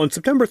On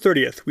September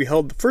 30th, we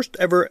held the first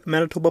ever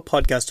Manitoba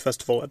Podcast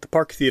Festival at the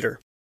Park Theatre.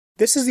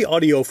 This is the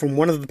audio from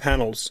one of the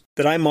panels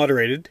that I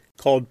moderated,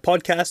 called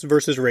Podcast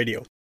versus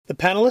Radio. The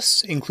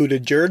panelists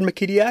included Jared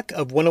McKidiak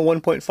of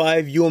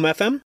 101.5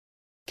 UMFM,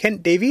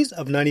 Kent Davies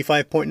of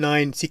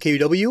 95.9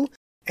 CKUW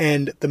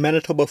and the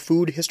Manitoba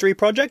Food History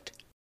Project,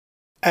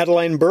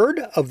 Adeline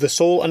Bird of the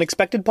Soul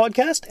Unexpected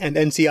Podcast and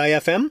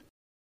NCIFM,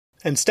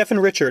 and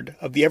Stephen Richard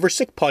of the Ever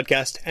Sick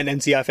Podcast and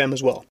NCIFM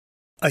as well.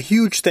 A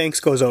huge thanks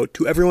goes out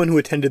to everyone who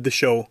attended the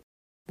show.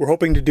 We're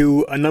hoping to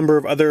do a number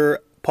of other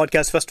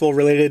podcast festival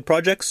related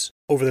projects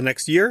over the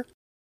next year,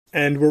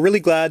 and we're really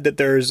glad that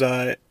there's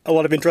a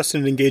lot of interest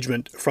and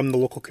engagement from the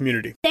local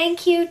community.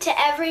 Thank you to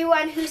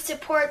everyone who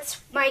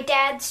supports my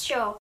dad's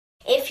show.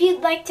 If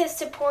you'd like to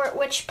support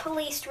Witch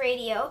Police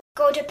Radio,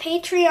 go to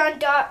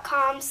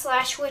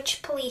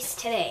patreon.com/witchpolice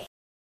today.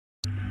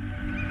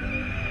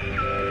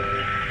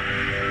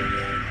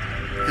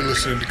 You're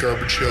listening to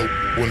Garbage Hill,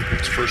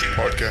 Winnipeg's first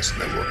podcast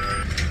network.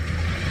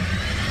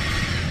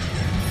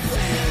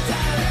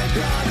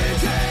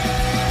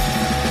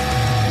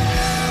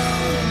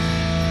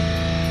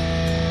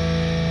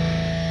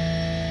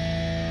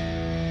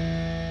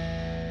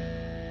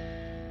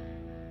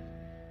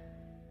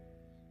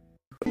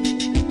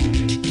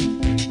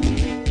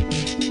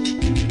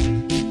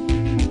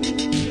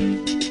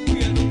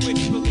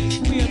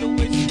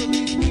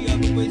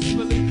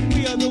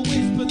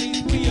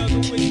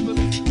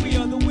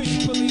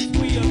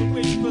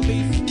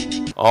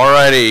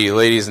 Alrighty,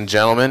 ladies and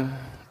gentlemen,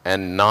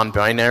 and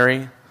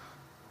non-binary,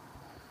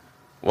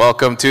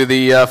 welcome to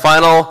the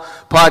final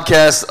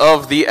podcast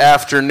of the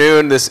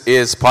afternoon. This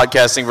is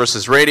Podcasting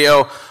versus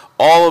Radio.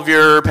 All of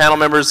your panel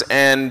members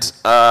and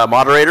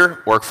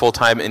moderator work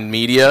full-time in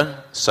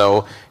media,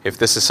 so if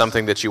this is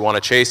something that you want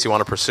to chase, you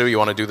want to pursue, you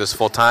want to do this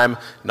full-time,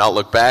 not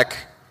look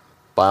back,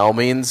 by all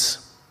means,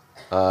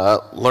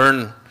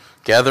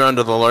 gather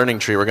under the learning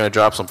tree. We're going to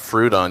drop some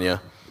fruit on you.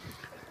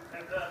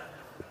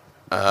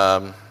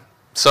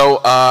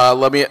 So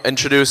let me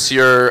introduce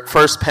your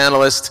first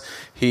panelist.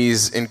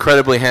 He's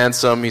incredibly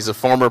handsome. He's a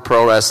former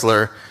pro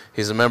wrestler.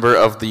 He's a member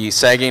of the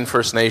Saugeen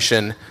First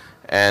Nation,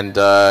 and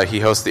he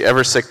hosts the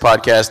Ever Sick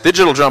Podcast,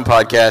 Digital Drum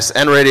Podcast,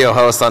 and radio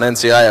host on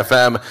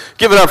NCIFM.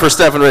 Give it up for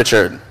Stephen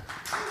Richard.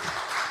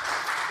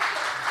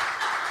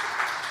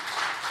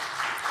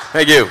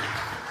 Thank you.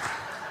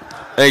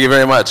 Thank you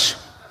very much.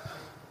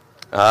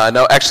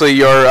 No, actually,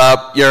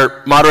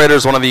 your moderator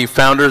is one of the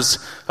founders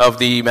of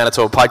the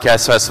Manitoba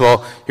Podcast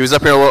Festival. He was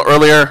up here a little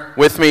earlier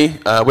with me,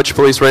 Witch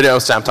Police Radio,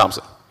 Sam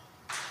Thompson.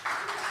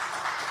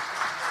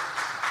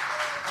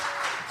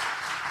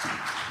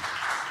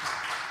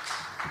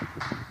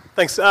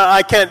 Thanks.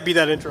 I can't beat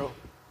that intro.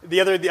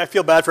 I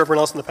feel bad for everyone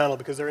else on the panel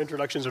because their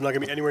introductions are not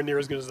going to be anywhere near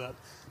as good as that.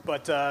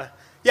 But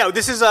yeah,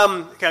 this is okay.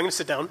 I'm going to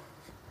sit down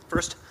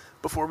first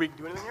before we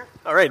do anything here.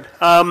 All right.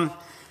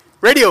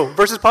 Radio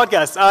versus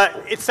podcast.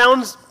 It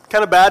sounds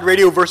kind of bad,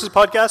 radio versus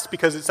podcast,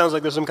 because it sounds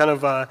like there's some kind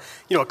of a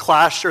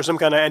clash or some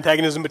kind of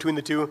antagonism between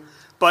the two.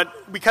 But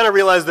we kind of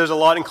realize there's a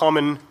lot in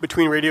common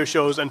between radio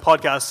shows and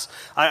podcasts.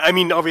 I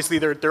mean, obviously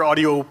they're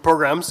audio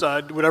programs,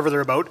 whatever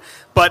they're about.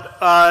 But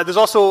there's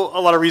also a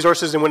lot of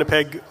resources in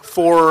Winnipeg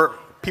for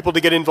people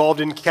to get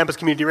involved in campus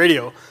community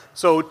radio.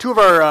 So two of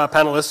our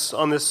panelists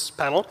on this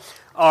panel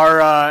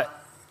are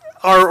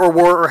or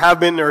were or have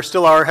been or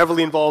still are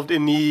heavily involved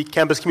in the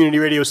campus community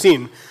radio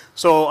scene.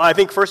 So I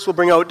think first we'll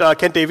bring out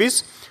Kent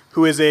Davies,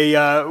 who is a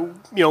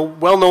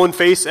well-known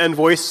face and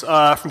voice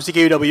from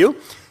CKUW,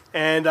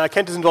 and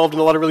Kent is involved in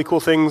a lot of really cool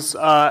things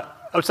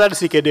outside of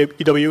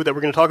CKUW that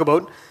we're going to talk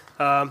about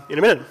in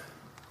a minute.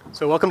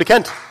 So welcome to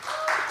Kent.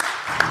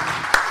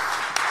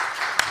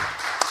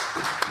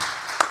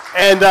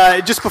 And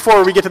just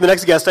before we get to the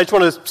next guest, I just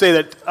want to say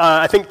that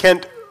I think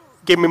Kent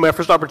gave me my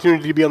first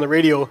opportunity to be on the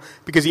radio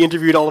because he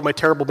interviewed all of my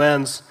terrible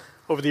bands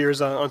over the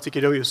years on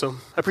CKUW, so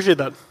I appreciate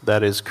that.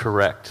 That is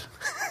correct.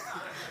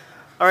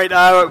 All right,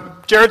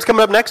 Jared's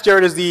coming up next.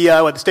 Jared is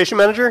the station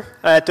manager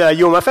at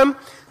UMFM,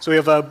 so we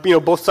have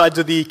both sides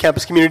of the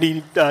campus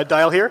community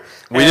dial here.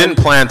 We didn't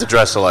plan to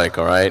dress alike,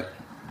 all right?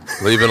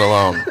 Leave it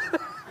alone.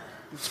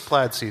 It's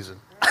plaid season.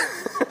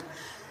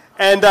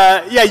 And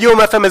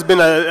UMFM has been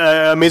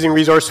an amazing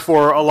resource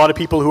for a lot of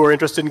people who are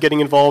interested in getting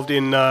involved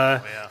in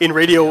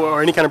radio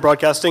or any kind of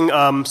broadcasting.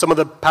 Some of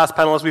the past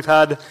panelists we've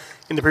had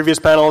in the previous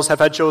panels have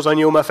had shows on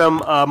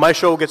UMFM. My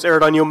show gets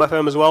aired on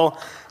UMFM as well.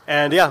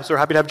 And yeah, so we're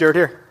happy to have Jared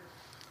here.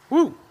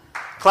 Woo!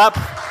 Clap,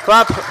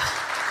 clap.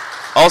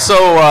 Also,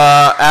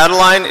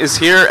 Adeline is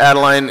here.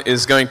 Adeline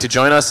is going to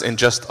join us in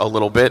just a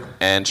little bit,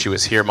 and she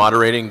was here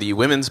moderating the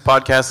women's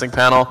podcasting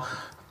panel,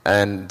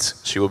 and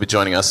she will be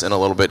joining us in a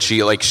little bit.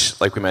 She, like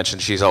we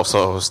mentioned, she's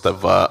also a host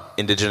of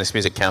Indigenous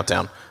Music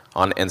Countdown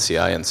on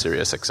NCI and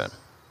Sirius XM.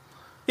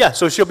 Yeah,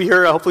 so she'll be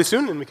here hopefully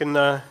soon, and we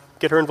can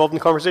get her involved in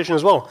the conversation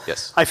as well.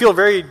 Yes. I feel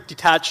very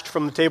detached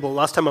from the table.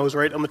 Last time I was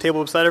right on the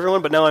table beside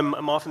everyone, but now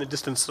I'm off in the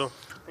distance, so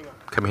hang on.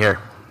 Come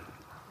here.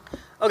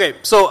 Okay,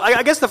 so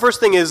I guess the first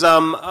thing is,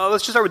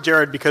 let's just start with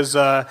Jared, because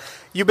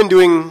you've been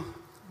doing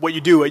what you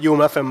do at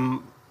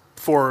UMFM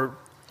for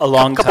a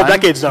long couple time.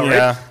 decades now,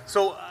 Yeah. right?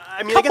 So,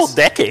 I mean, Couple I guess...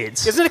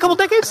 decades. Isn't it a couple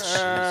decades?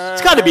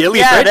 It's got to be, at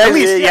least, yeah, right? that At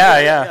least. is-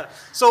 yeah.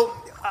 So,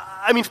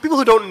 I mean, for people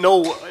who don't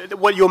know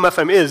what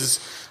UMFM is,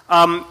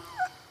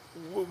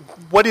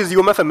 what is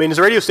UMFM? I mean, it's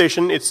a radio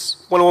station. It's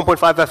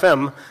 101.5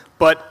 FM,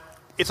 but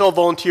it's all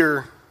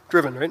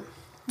volunteer-driven, right?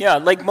 Yeah,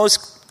 like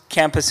most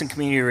campus and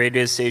community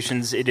radio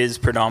stations, it is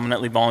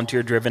predominantly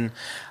volunteer-driven.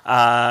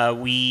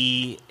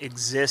 We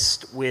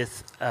exist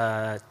with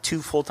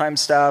 2 full-time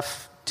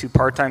staff, 2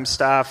 part-time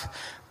staff,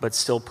 but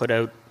still put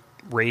out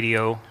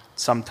radio,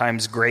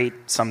 sometimes great,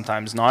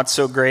 sometimes not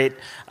so great,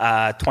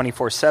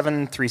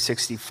 24/7,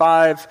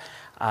 365,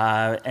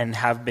 and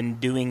have been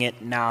doing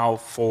it now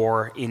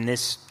for, in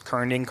this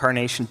current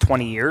incarnation,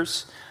 20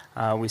 years.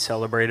 We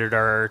celebrated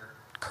our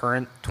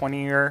current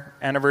 20-year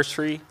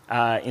anniversary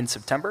in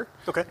September.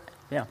 Okay.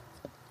 Yeah.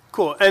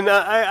 Cool. And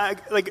I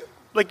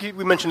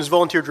we mentioned, it's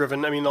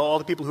volunteer-driven. I mean, all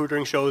the people who are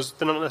doing shows,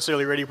 they're not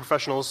necessarily radio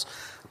professionals,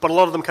 but a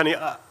lot of them kind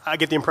of, I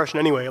get the impression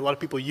anyway, a lot of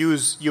people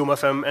use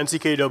UMFM and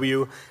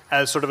CKUW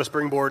as sort of a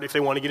springboard if they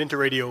want to get into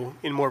radio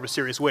in more of a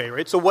serious way,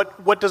 right? So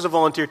what does a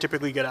volunteer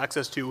typically get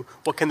access to?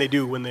 What can they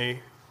do when they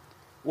have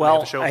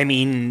Well, a show? I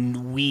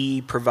mean,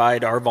 we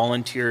provide our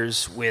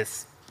volunteers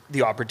with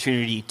the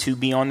opportunity to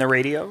be on the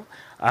radio,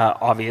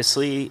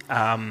 obviously.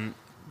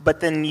 But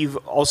then you've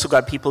also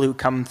got people who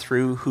come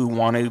through who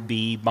want to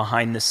be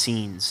behind the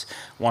scenes,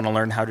 want to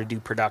learn how to do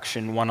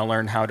production, want to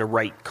learn how to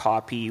write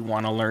copy,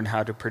 want to learn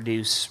how to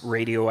produce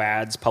radio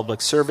ads,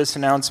 public service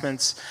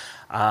announcements.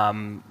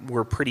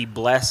 We're pretty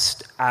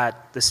blessed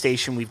at the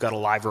station. We've got a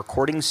live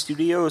recording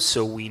studio,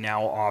 so we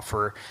now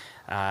offer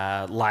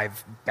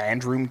live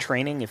band room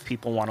training if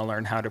people want to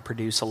learn how to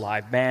produce a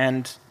live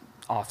band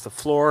off the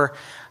floor.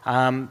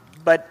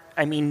 But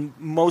I mean,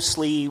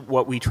 mostly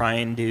what we try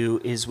and do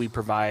is we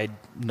provide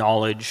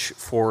knowledge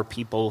for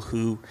people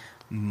who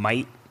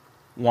might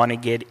want to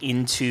get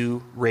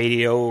into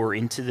radio or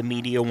into the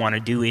media, want to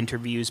do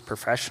interviews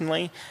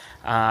professionally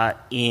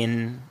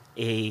in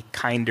a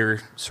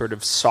kinder, sort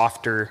of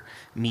softer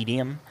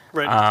medium.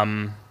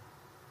 Right.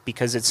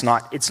 Because it's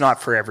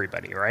not for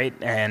everybody, right?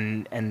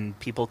 And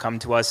people come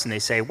to us and they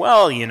say,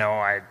 well, you know,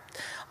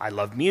 I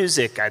love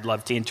music, I'd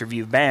love to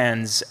interview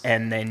bands,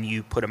 and then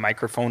you put a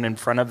microphone in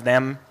front of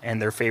them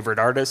and their favorite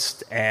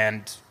artist,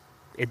 and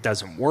it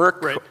doesn't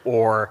work, right.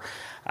 Or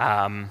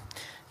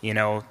you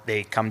know,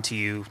 they come to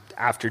you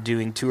after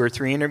doing 2 or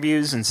 3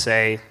 interviews and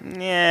say,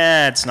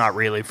 yeah, it's not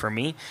really for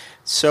me.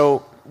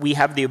 So we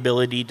have the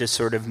ability to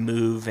sort of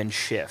move and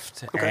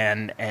shift,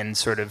 Okay. and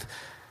sort of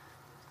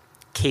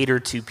cater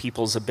to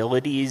people's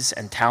abilities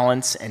and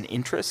talents and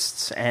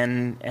interests,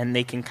 and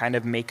they can kind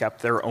of make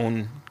up their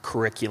own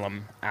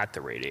curriculum at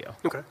the radio.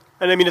 Okay.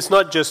 And I mean, it's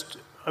not just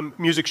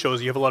music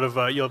shows. You have a lot of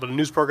you have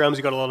news programs.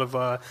 You got a lot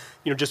of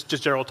just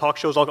general talk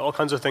shows, all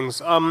kinds of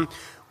things.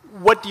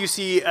 What do you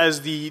see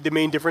as the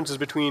main differences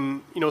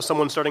between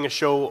someone starting a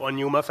show on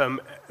UMFM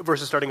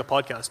versus starting a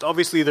podcast?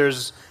 Obviously,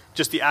 there's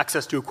just the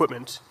access to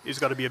equipment is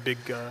got to be a big.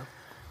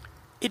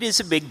 It is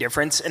a big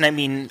difference, and I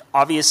mean,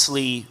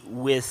 obviously,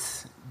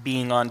 with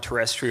being on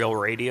terrestrial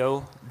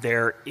radio,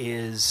 there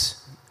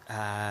is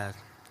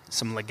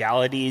some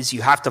legalities.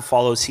 You have to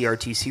follow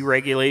CRTC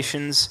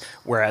regulations,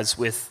 whereas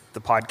with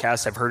the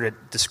podcast, I've heard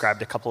it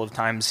described a couple of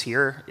times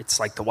here, it's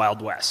like the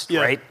Wild West,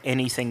 Yeah. right?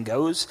 Anything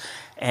goes.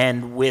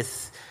 And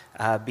with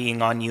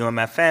being on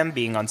UMFM,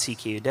 being on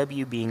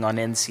CKUW, being on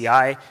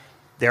NCI,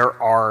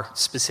 there are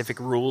specific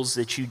rules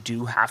that you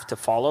do have to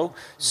follow.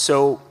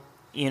 So,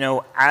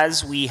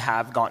 as we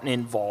have gotten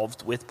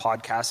involved with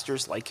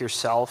podcasters like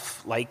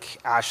yourself, like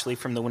Ashley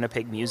from the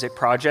Winnipeg Music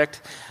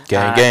Project.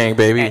 Gang,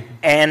 baby.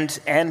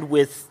 And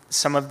with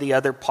some of the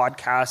other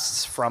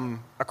podcasts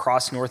from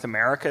across North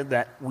America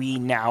that we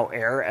now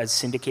air as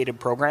syndicated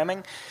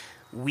programming,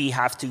 we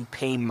have to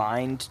pay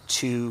mind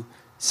to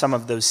some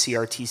of those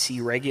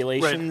CRTC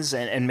regulations,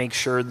 right, and make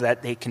sure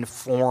that they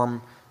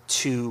conform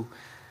to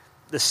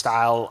the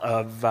style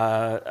of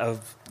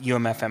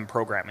UMFM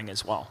programming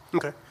as well.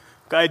 Okay.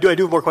 I do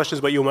have more questions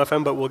about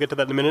UMFM, but we'll get to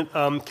that in a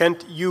minute.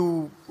 Kent,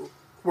 you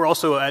were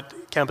also at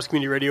Campus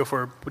Community Radio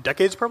for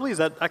decades, probably. Is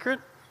that accurate?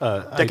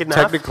 Decade and a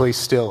half? Technically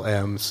still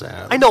am,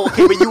 Sam. I know,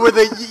 okay, but you were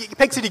the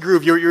Peg City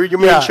Groove, your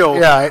main show.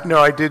 Yeah,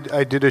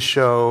 I did a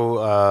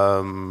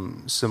show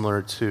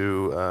similar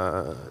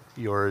to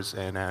yours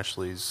and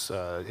Ashley's,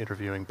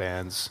 interviewing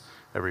bands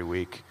every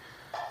week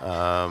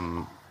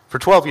for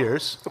 12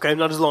 years. Okay,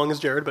 not as long as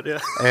Jared, but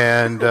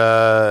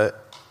yeah.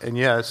 And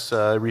yes,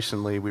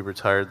 recently we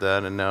retired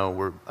that, and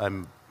now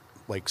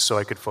so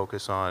I could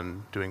focus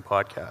on doing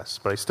podcasts.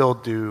 But I still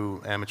do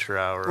amateur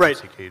hour Right.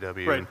 at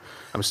CKUW, Right. and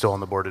I'm still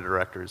on the board of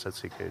directors at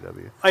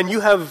CKUW. And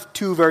you have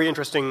 2 very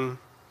interesting,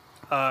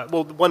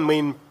 one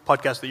main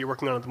podcast that you're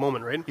working on at the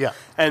moment, right? Yeah.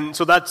 And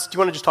so do you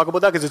want to just talk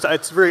about that? Because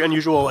it's a very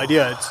unusual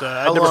idea. It's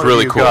How long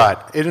really have cool. you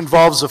got? It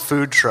involves a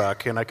food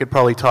truck, and I could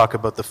probably talk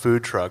about the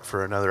food truck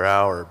for another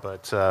hour,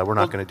 but we're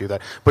not going to do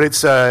that. But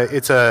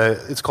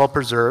it's called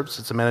Preserves.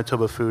 It's a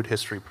Manitoba food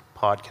history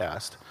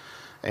podcast,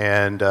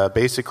 And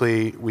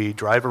basically, we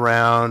drive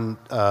around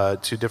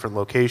to different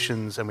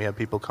locations, and we have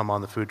people come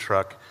on the food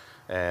truck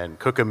and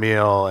cook a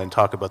meal and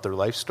talk about their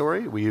life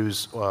story. We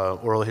use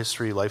oral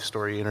history, life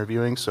story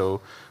interviewing,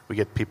 so we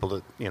get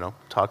people to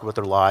talk about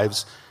their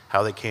lives,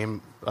 how they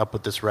came up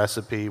with this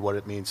recipe, what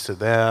it means to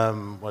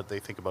them, what they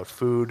think about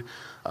food.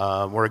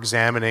 We're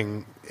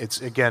examining. It's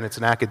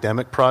an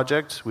academic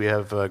project. We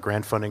have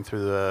grant funding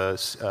through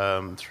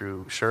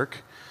SSHRC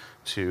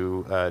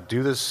to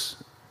do this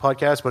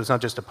podcast, but it's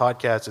not just a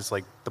podcast. It's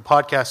like the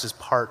podcast is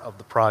part of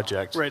the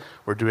project. Right.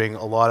 We're doing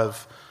a lot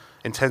of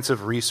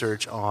intensive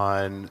research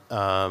on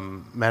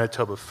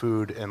Manitoba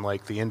food and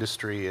like the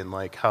industry and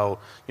like how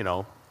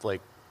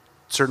like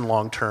certain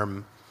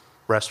long-term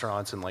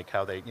restaurants and like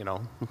how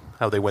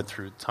they went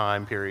through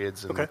time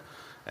periods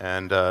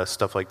and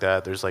stuff like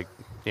that. There's like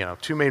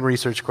two main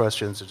research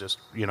questions. Are just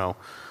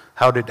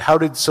how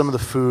did some of the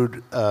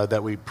food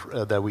that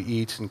we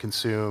eat and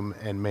consume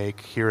and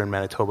make here in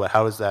Manitoba,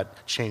 how has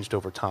that changed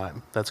over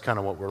time? That's kind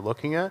of what we're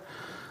looking at.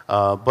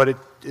 But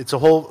it's a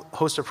whole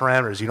host of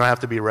parameters. You don't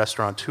have to be a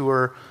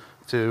restaurateur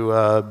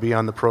to be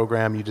on the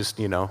program. You just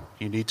you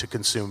need to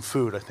consume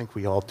food. I think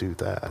we all do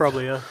that.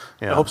 Probably, yeah.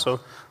 I hope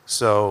so.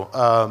 So,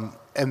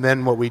 and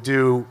then what we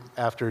do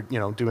after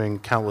doing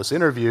countless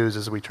interviews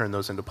is we turn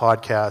those into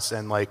podcasts,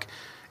 and like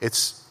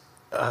it's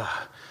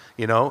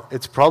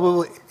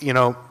probably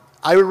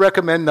I would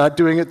recommend not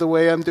doing it the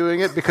way I'm doing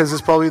it, because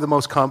it's probably the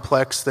most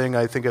complex thing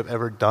I think I've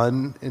ever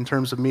done in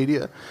terms of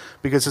media,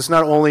 because it's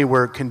not only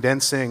we're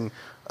condensing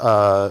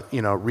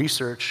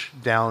research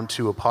down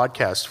to a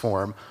podcast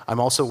form. I'm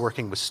also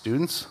working with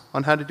students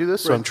on how to do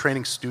this. So I'm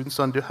training students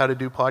on how to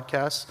do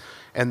podcasts,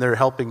 and they're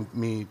helping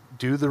me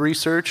do the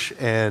research.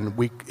 And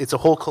it's a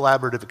whole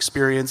collaborative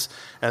experience.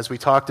 As we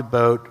talked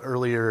about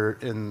earlier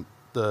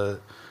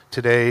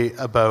today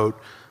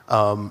about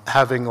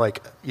having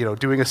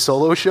doing a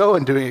solo show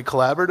and doing it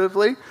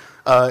collaboratively.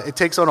 It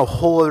takes on a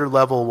whole other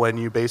level when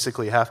you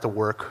basically have to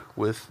work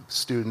with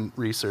student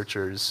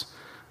researchers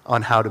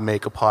on how to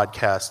make a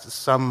podcast,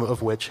 some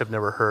of which have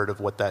never heard of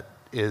what that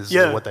is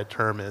or what that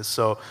term is.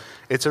 So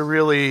it's a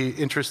really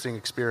interesting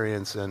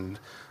experience, and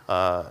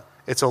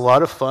it's a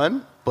lot of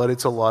fun, but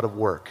it's a lot of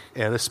work.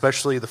 And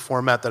especially the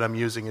format that I'm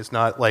using is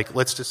not like,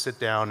 let's just sit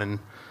down and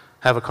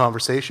have a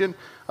conversation.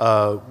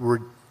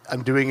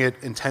 I'm doing it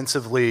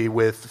intensively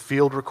with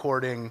field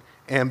recording,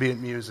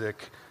 ambient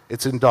music.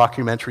 It's in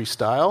documentary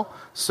style,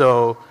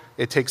 so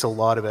it takes a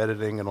lot of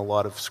editing and a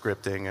lot of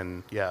scripting,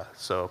 and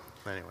so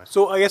anyway.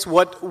 So I guess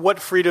what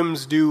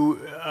freedoms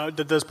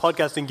does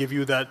podcasting give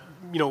you that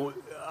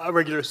a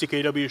regular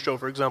CKW show,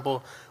 for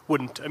example,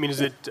 wouldn't? I mean,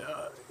 is it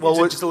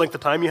just the length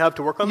of time you have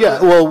to work on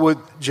that? Yeah, well,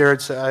 what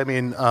Jared said, I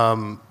mean,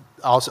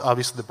 also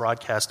obviously the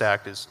Broadcast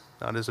Act is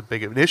not as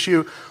big of an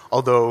issue,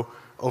 although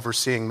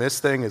overseeing this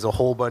thing is a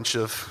whole bunch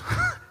of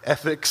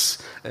ethics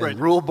and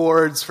rule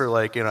boards for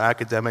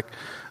academic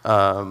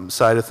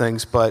side of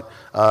things. But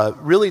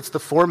really, it's the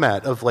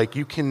format of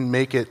you can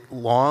make it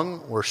long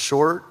or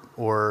short,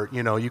 or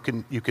you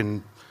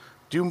can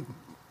do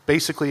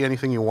basically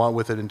anything you want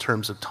with it in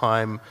terms of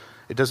time.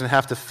 It doesn't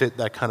have to fit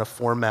that kind of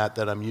format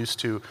that I'm used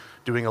to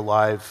doing a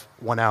live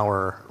 1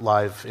 hour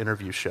live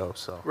interview show.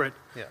 So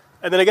yeah.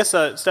 And then I guess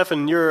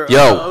Stefan, you're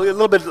Yo. a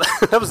little bit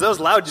that was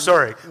loud.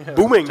 Sorry,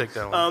 booming. Take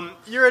that one.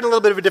 You're in a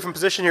little bit of a different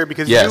position here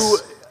because Yes. you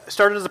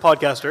started as a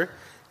podcaster,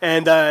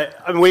 and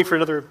I'm waiting for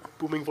another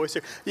booming voice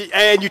here.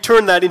 And you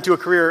turned that into a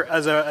career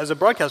as a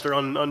broadcaster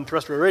on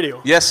terrestrial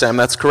radio. Yes, Sam,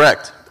 that's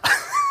correct.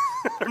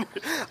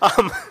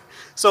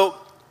 So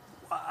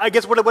I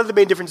guess what are the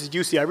main differences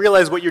you see? I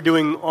realize what you're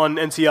doing on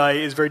NCI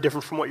is very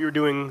different from what you're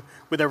doing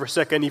with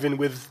Eversec and even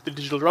with the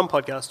Digital Drum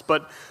podcast.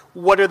 But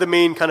what are the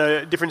main kind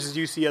of differences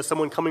you see as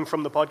someone coming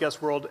from the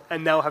podcast world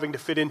and now having to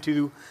fit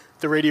into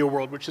the radio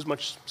world, which is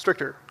much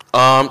stricter?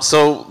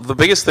 So the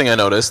biggest thing I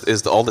noticed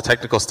is all the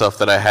technical stuff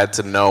that I had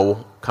to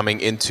know coming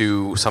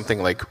into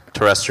something like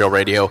terrestrial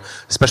radio,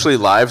 especially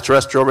live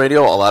terrestrial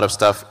radio. A lot of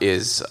stuff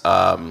is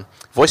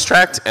voice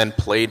tracked and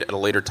played at a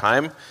later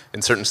time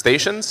in certain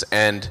stations,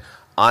 and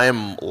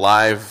I'm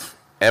live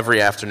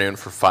every afternoon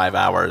for 5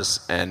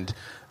 hours, and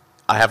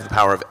I have the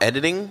power of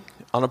editing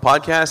on a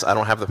podcast. I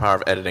don't have the power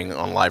of editing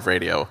on live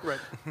radio. Right.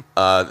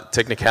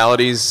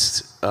 Technicalities.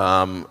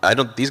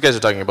 These guys are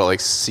talking about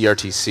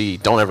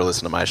CRTC. Don't ever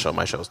listen to my show.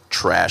 My show's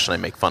trash, and I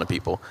make fun of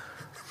people.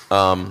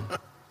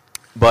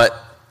 But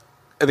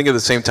I think at the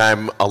same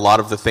time, a lot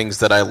of the things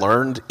that I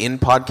learned in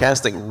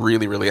podcasting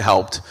really, really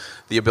helped.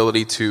 The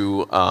ability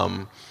to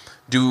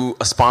do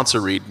a sponsor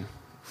read,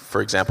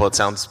 for example. It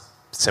sounds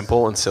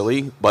simple and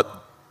silly,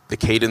 but the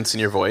cadence in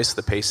your voice,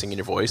 the pacing in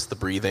your voice, the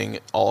breathing,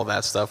 all of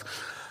that stuff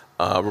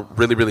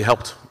really, really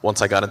helped once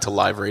I got into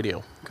live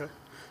radio. Okay.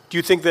 Do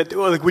you think that,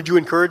 would you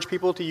encourage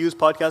people to use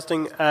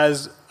podcasting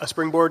as a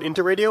springboard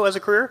into radio as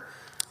a career?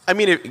 I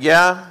mean,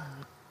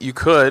 you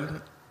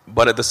could,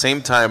 but at the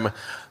same time,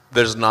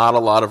 there's not a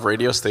lot of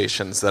radio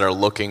stations that are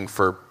looking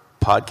for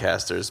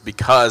podcasters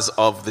because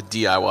of the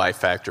DIY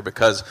factor,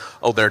 because,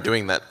 they're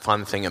doing that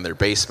fun thing in their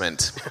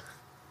basement.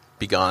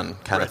 be gone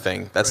kind of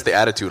thing. That's the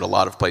attitude a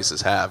lot of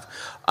places have.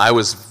 I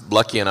was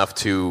lucky enough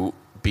to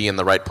be in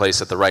the right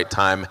place at the right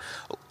time.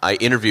 I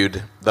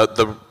interviewed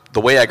the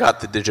way I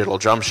got the Digital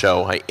Drum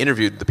Show, I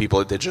interviewed the people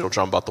at Digital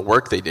Drum about the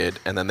work they did,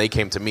 and then they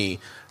came to me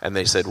and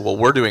they said, well,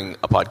 we're doing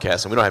a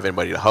podcast and we don't have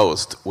anybody to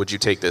host. Would you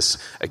take this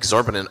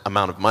exorbitant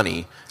amount of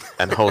money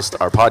and host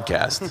our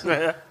podcast?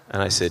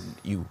 And I said,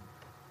 you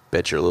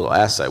bet your little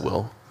ass I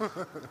will.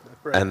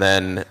 And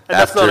then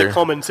that's not a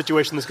common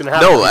situation that's going to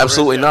happen. No,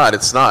 absolutely not.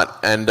 It's not.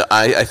 And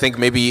I think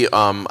maybe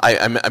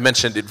I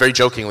mentioned it very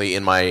jokingly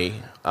in my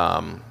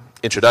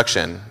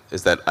introduction,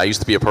 is that I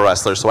used to be a pro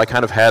wrestler, so I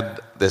kind of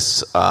had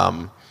this...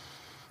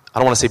 I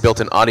don't want to say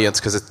built-in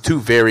audience because it's two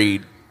very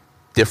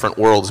different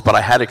worlds, but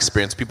I had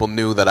experience. People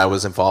knew that I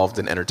was involved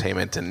in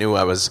entertainment and knew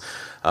I was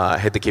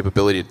had the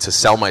capability to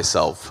sell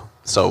myself.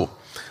 So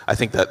I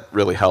think that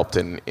really helped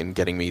in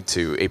getting me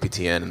to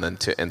APTN and then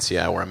to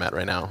NCI where I'm at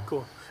right now.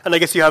 Cool. And I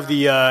guess you have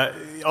the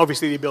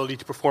obviously the ability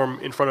to perform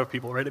in front of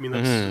people, right? I mean,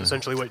 that's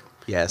essentially what...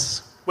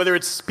 Yes. Whether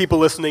it's people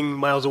listening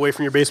miles away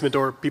from your basement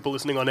or people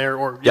listening on air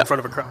or in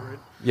front of a crowd, right?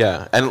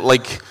 Yeah, and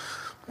like...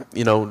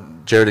 You know,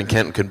 Jared and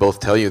Kent can both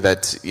tell you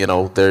that, you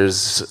know,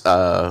 there's,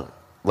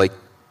 like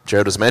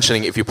Jared was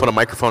mentioning, if you put a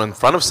microphone in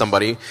front of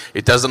somebody,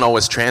 it doesn't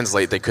always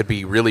translate. They could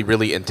be really,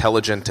 really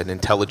intelligent and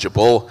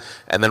intelligible,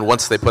 and then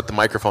once they put the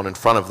microphone in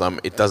front of them,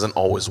 it doesn't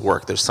always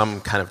work. There's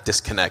some kind of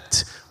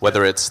disconnect,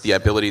 whether it's the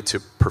ability to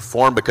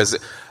perform, because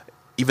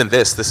even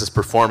this is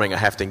performing. I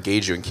have to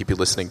engage you and keep you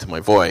listening to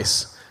my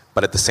voice.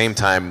 But at the same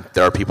time,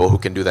 there are people who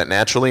can do that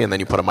naturally, and then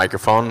you put a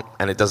microphone,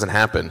 and it doesn't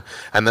happen.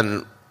 And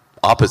then...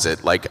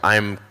 opposite, like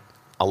I'm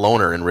a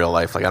loner in real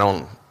life. Like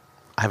I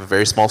have a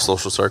very small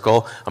social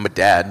circle. I'm a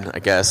dad, I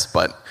guess,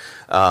 but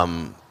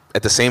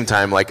at the same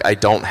time, like I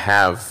don't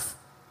have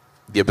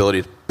the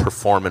ability to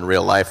perform in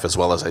real life as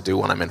well as I do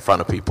when I'm in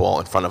front of people,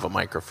 in front of a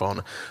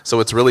microphone.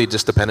 So it's really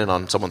just dependent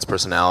on someone's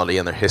personality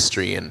and their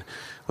history and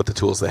what the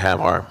tools they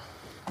have are.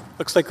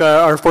 Looks like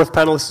our fourth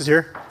panelist is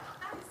here.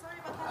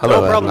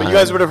 Hello, no problem. Adeline. You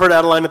guys would have heard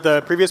Adeline at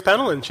the previous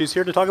panel, and she's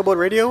here to talk about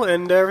radio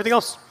and everything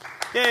else.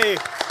 Yay!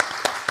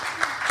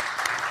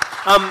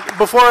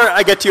 Before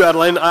I get to you,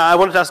 Adeline, I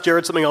wanted to ask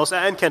Jared something else,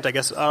 and Kent, I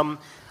guess,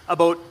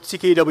 about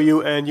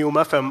CKW and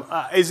UMFM.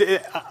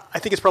 I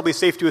think it's probably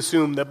safe to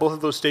assume that both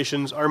of those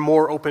stations are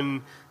more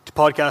open to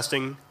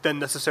podcasting than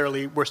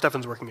necessarily where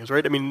Stefan's working is,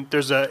 right? I mean,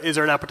 is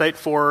there an appetite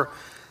for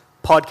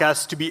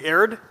podcasts to be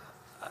aired?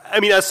 I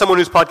mean, as someone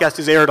whose podcast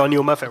is aired on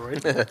UMFM,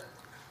 right?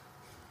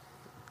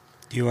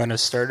 Do you want to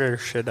start or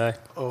should I?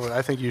 Oh,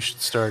 I think you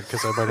should start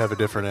because I might have a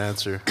different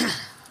answer.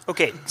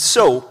 Okay,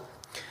 so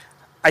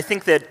I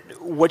think that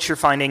what you're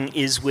finding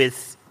is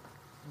with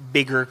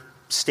bigger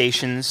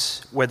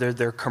stations, whether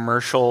they're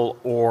commercial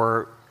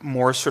or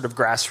more sort of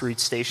grassroots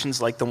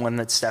stations like the one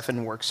that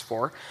Stefan works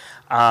for,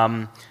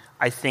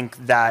 I think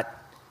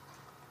that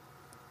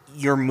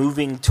you're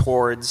moving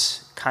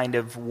towards kind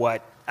of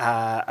what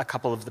a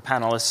couple of the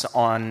panelists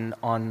on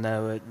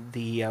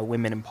the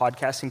Women in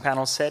Podcasting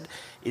panel said,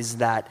 is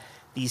that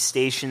these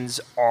stations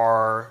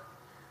are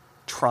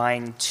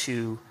trying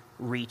to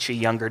reach a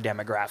younger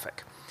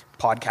demographic.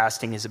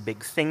 Podcasting is a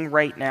big thing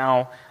right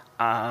now.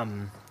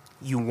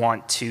 You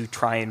want to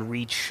try and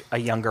reach a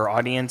younger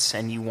audience,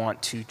 and you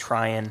want to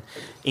try and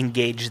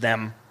engage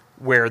them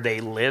where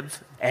they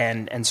live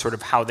and sort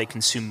of how they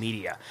consume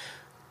media.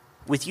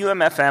 With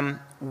UMFM,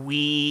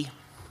 we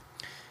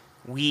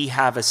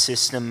have a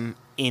system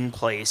in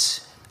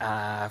place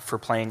for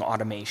playing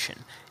automation.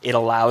 It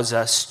allows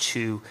us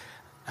to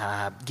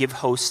give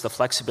hosts the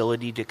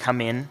flexibility to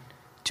come in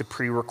to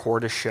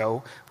pre-record a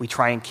show. We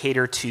try and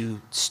cater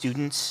to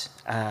students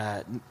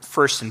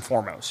first and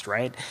foremost,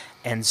 right?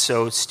 And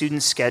so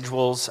student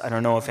schedules, I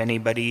don't know if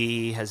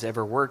anybody has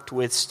ever worked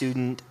with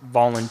student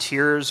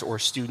volunteers or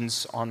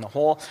students on the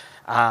whole.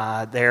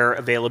 Their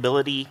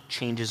availability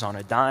changes on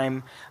a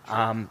dime.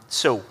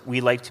 So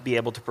we like to be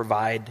able to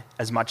provide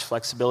as much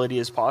flexibility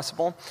as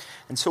possible.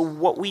 And so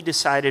what we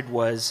decided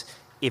was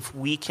if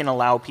we can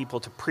allow people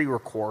to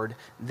pre-record,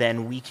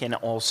 then we can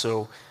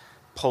also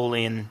pull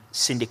in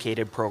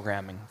syndicated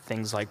programming,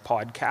 things like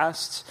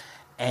podcasts.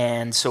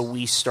 And so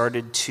we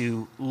started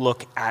to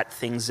look at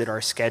things that our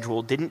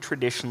schedule didn't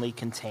traditionally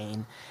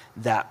contain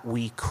that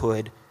we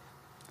could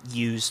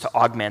use to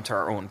augment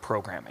our own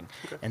programming.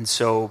 Okay. And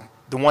so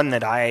the one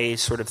that I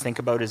sort of think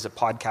about is a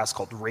podcast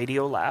called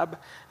Radio Lab,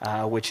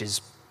 which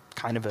is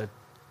kind of a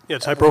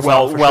it's high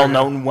profile,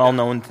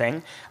 well-known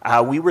thing.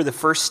 We were the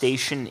first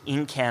station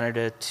in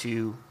Canada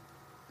to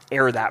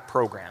air that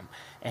program,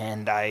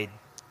 and I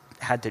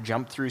had to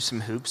jump through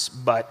some hoops,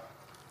 but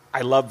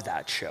I loved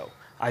that show.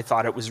 I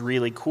thought it was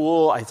really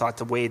cool. I thought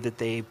the way that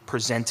they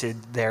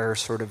presented their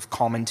sort of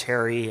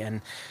commentary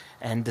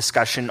and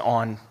discussion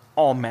on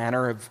all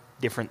manner of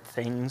different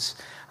things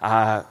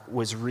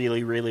was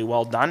really, really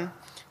well done.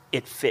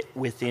 It fit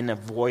within a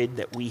void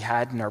that we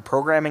had in our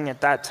programming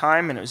at that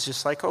time, and it was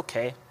just like,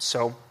 okay,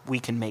 so we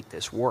can make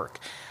this work.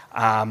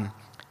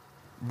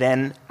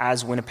 Then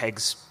as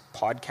Winnipeg's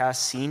podcast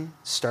scene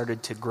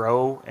started to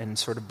grow and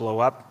sort of blow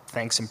up,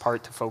 thanks in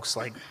part to folks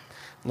like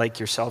like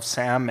yourself,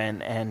 Sam,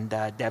 and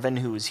Devin,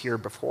 who was here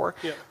before.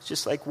 Yeah. It's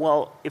just like,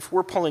 well, if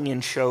we're pulling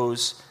in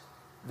shows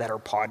that are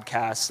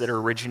podcasts that are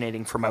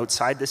originating from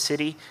outside the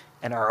city,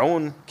 and our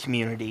own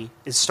community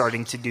is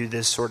starting to do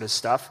this sort of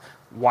stuff,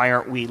 why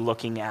aren't we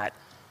looking at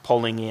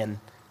pulling in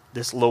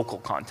this local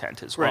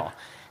content as well?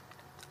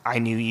 Right. I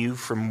knew you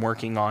from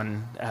working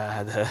on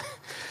the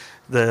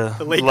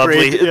late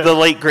lovely, great, yeah. the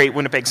late great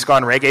Winnipeg Ska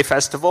and Reggae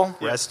Festival.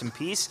 Yeah. Rest in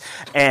peace.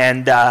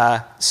 And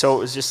so it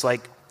was just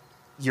like,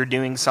 you're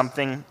doing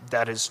something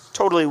that is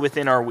totally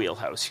within our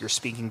wheelhouse. You're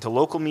speaking to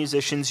local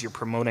musicians. You're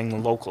promoting the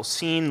local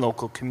scene,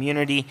 local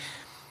community.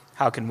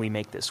 How can we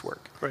make this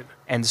work? Right.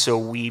 And so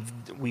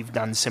we've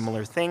done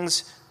similar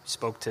things.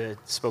 Spoke to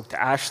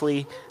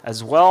Ashley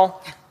as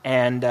well,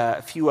 and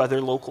a few other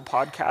local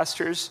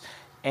podcasters,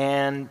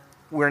 and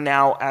we're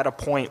now at a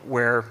point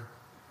where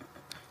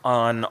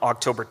on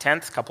October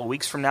 10th, a couple of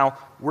weeks from now,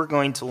 we're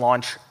going to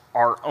launch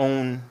our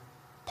own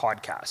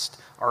podcast,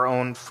 our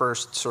own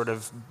first sort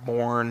of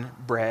born,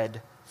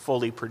 bred,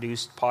 fully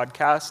produced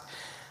podcast.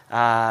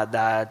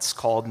 That's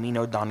called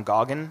Mino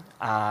Dongogan,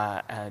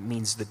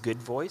 means the good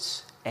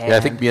voice. And Yeah, I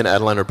think me and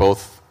Adeline are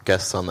both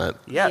guests on that.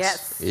 Yes.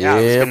 Yes. Yeah, I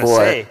was Yeah, gonna boy.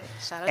 say.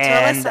 Shout out to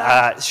And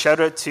Alyssa. shout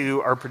out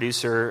to our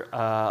producer,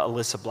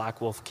 Alyssa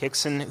Blackwolf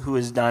Kixon, who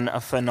has done a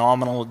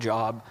phenomenal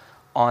job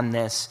on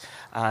this.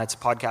 It's a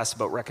podcast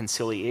about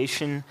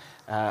reconciliation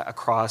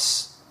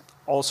across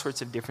all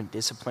sorts of different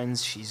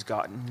disciplines. She's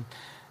gotten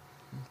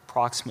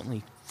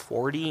approximately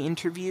 40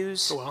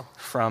 interviews Oh, wow.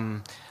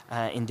 from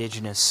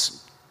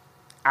Indigenous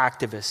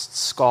activists,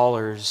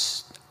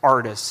 scholars,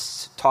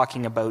 artists,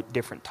 talking about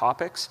different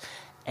topics.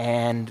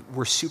 And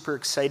we're super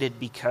excited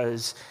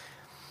because,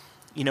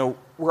 you know,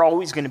 we're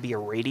always going to be a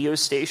radio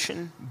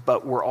station,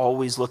 but we're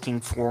always looking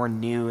for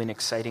new and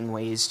exciting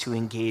ways to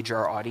engage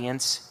our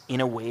audience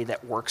in a way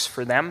that works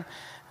for them.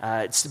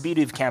 It's the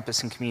beauty of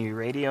campus and community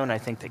radio, and I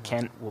think that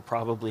Kent will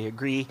probably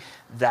agree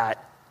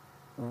that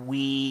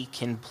we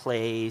can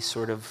play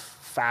sort of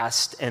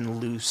fast and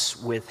loose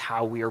with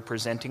how we are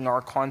presenting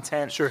our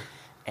content. Sure.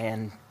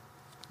 And,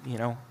 you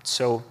know,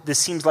 so this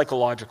seems like a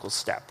logical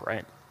step,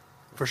 right?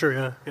 For sure,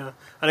 yeah.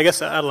 And I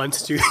guess, Adeline,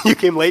 since you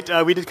came late,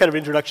 we did kind of an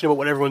introduction about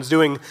what everyone's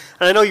doing.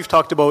 And I know you've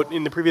talked about,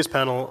 in the previous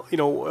panel, you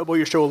know, about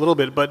your show a little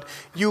bit, but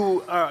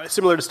you are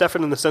similar to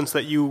Stefan in the sense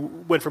that you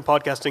went from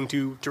podcasting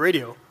to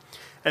radio.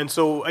 And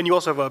you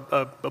also have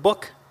a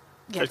book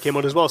Yes. that came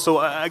out as well. So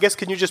I guess,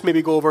 can you just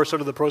maybe go over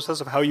sort of the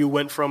process of how you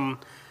went from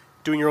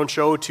doing your own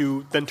show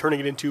to then turning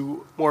it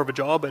into more of a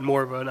job and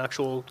more of an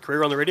actual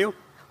career on the radio?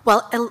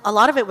 Well, a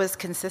lot of it was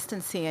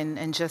consistency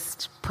and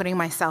just putting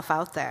myself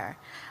out there.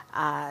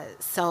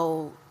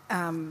 So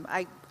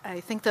I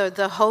think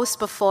the host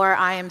before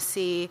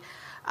IMC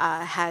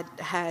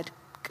had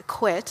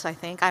quit, I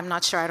think. I'm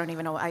not sure. I don't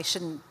even know. I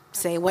shouldn't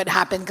say what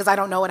happened because I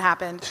don't know what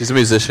happened. She's a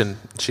musician.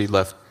 She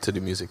left to do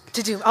music.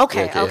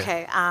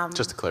 Okay.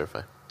 Just to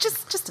clarify.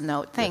 Just a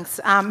note, thanks.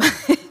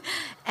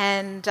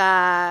 And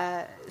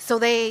so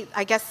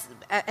I guess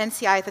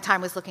NCI at the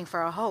time was looking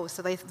for a host.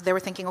 So they were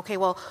thinking, okay,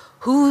 well,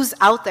 who's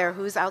out there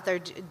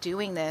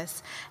doing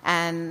this?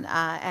 And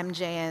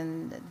MJ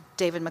and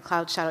David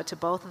McLeod, shout out to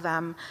both of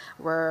them,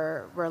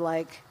 were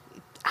like,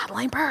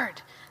 Adeline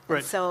Bird. Right.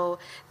 And so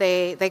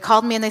they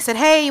called me and they said,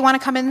 hey, you want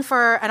to come in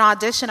for an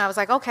audition? I was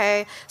like,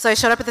 okay. So I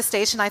showed up at the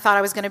station. I thought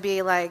I was going to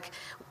be like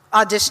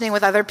auditioning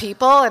with other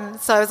people.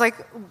 And so I was like,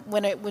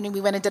 when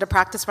we went and did a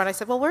practice run, I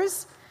said, well,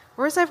 where's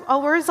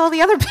all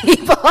the other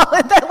people?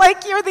 And they're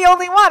like, you're the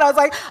only one. I was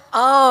like,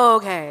 oh,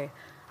 okay.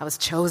 I was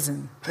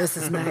chosen. This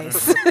is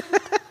nice.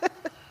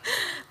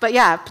 But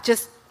yeah,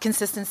 just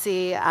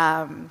consistency.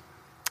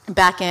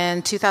 Back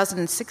in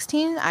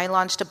 2016, I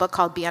launched a book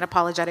called Be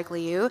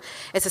Unapologetically You.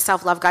 It's a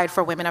self-love guide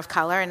for women of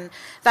color. And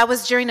that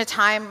was during a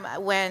time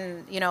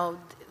when, you know,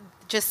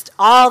 just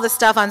all the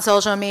stuff on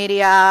social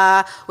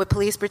media with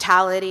police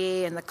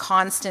brutality and the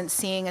constant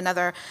seeing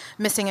another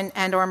missing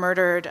and or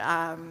murdered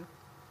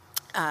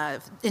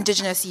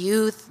Indigenous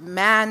youth,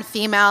 man,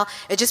 female.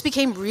 It just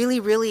became really,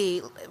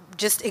 really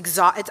just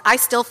I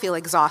still feel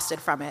exhausted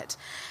from it.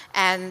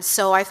 And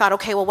so I thought,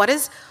 okay, well, what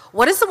is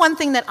the one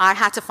thing that I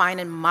had to find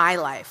in my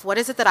life? What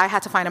is it that I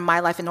had to find in my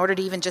life in order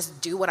to even just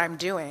do what I'm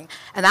doing?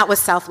 And that was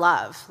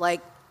self-love,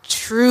 like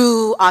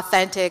true,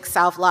 authentic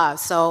self-love.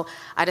 So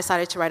I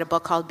decided to write a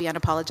book called Be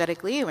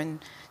Unapologetically You and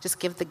just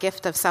give the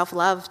gift of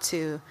self-love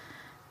to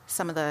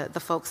some of the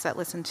folks that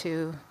listen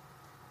to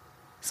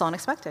So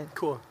Unexpected.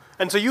 Cool.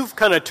 And so you've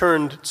kind of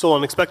turned So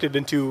Unexpected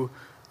into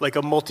like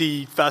a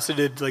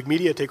multifaceted like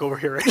media takeover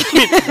here, right?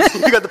 I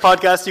mean, you got the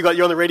podcast,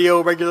 you're on the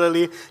radio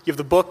regularly, you have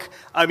the book.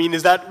 I mean,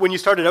 is that when you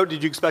started out,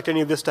 did you expect any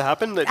of this to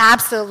happen?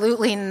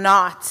 Absolutely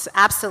not.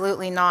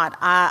 Absolutely not.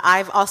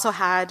 I've also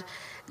had,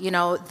 you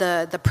know,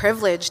 the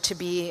privilege to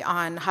be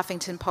on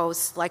Huffington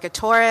Post like a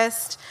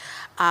tourist.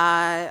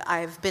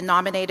 I've been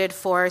nominated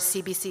for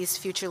CBC's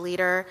Future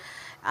Leader.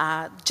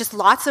 Just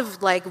lots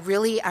of like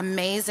really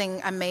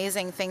amazing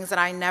things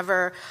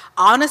that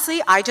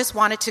honestly, I just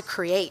wanted to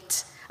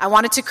create.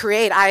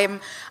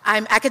 I'm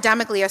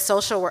academically a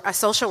social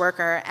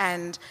worker,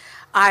 and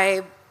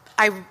I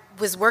I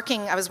was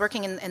working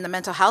in the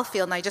mental health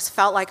field, and I just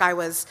felt like I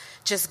was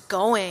just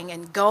going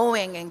and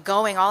going and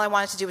going. All I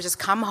wanted to do was just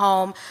come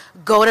home,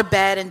 go to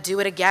bed, and do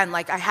it again.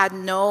 Like I had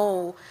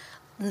no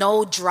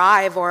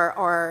drive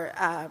or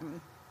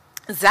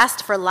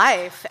zest for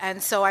life.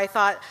 And so I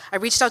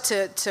reached out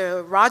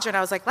to Roger, and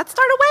I was like, let's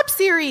start a web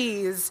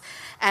series.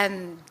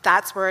 And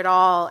that's where it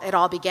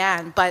all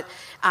began. But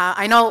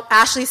I know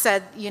Ashley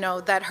said,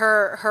 that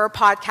her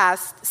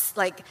podcast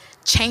like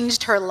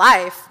changed her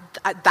life.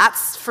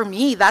 That's, for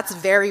me, that's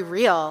very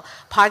real.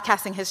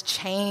 Podcasting has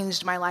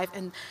changed my life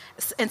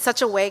in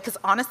such a way, because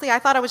honestly, I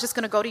thought I was just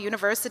going to go to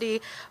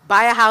university,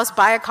 buy a house,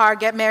 buy a car,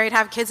 get married,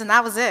 have kids, and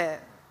that was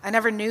it. I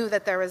never knew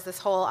that there was this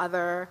whole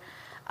other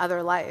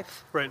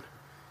life. Right.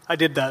 I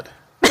did that.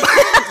 But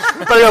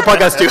I got a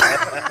podcast too.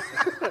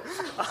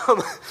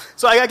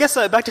 So I guess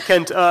back to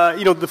Kent,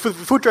 the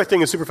food truck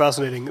thing is super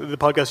fascinating, the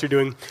podcast you're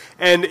doing.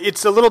 And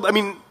it's a little,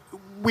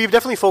 we've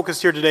definitely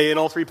focused here today in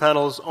all three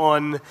panels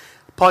on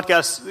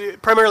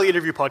podcasts, primarily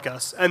interview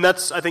podcasts. And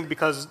that's, I think,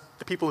 because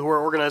the people who are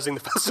organizing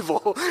the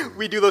festival,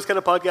 we do those kind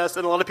of podcasts,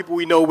 and a lot of people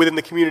we know within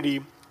the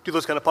community do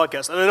those kind of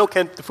podcasts. And I know,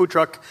 Kent, the food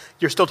truck,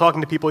 you're still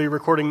talking to people, you're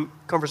recording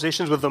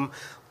conversations with them.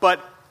 But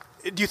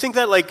do you think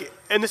that,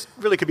 and this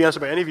really could be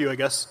answered by any of you, I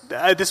guess,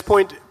 at this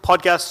point,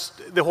 podcasts,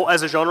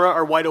 as a genre,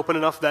 are wide open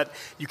enough that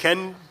you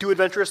can do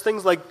adventurous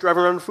things like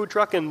driving around a food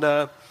truck and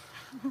talking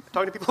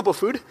to people about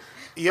food?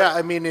 Yeah,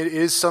 it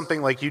is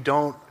something like you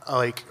don't,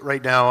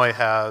 right now I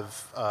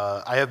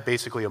have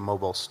basically a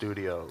mobile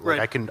studio. Right.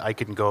 I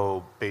can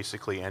go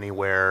basically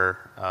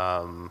anywhere.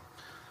 I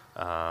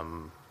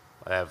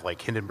have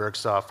Hindenburg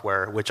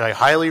software, which I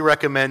highly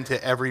recommend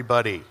to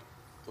everybody.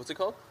 What's it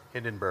called?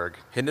 Hindenburg.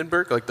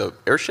 Hindenburg, like the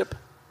airship?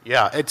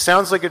 Yeah, it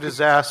sounds like a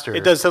disaster.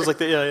 It does, sounds like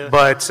that, yeah.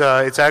 But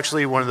it's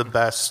actually one of the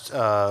best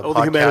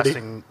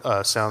podcasting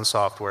sound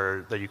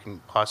software that you can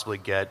possibly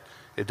get.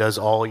 It does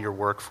all your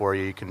work for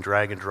you. You can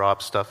drag and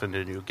drop stuff into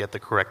it, and you'll get the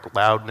correct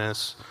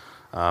loudness.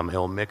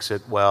 It'll mix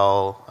it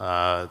well.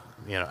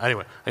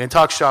 Anyway, I can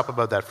talk shop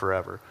about that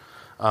forever.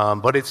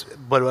 But it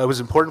was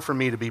important for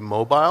me to be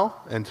mobile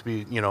and to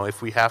be,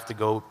 if we have to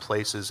go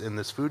places in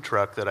this food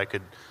truck that I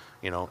could,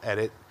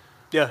 edit.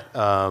 Yeah.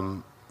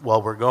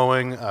 While we're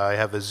going, I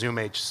have a Zoom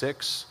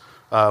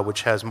H6,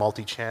 which has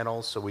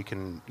multi-channels, so we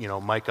can,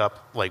 mic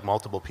up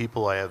multiple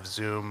people. I have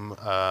Zoom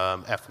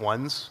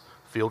F1s,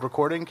 field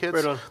recording kits.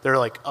 Right on. They're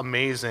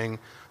amazing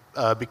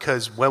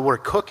because when we're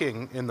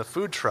cooking in the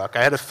food truck,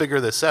 I had to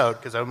figure this out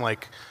because I'm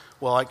like,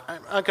 well,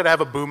 I'm not going to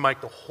have a boom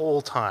mic the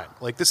whole time.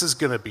 This is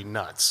going to be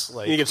nuts.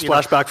 You get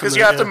splashback from because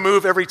you have to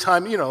move every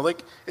time.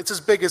 It's as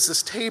big as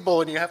this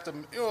table, and you have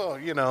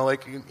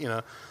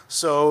to,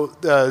 So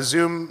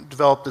Zoom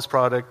developed this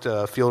product,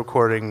 field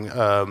recording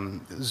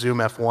Zoom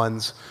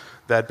F1s,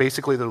 that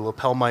basically they're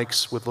lapel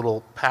mics with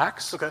little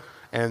packs. Okay.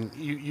 And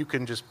you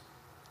can just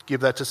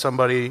give that to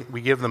somebody.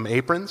 We give them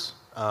aprons.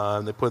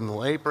 They put in the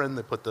little apron,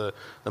 they put the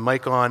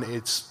mic on.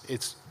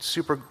 It's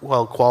super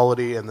well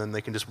quality, and then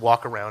they can just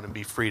walk around and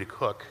be free to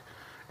cook.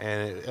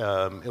 And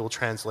it will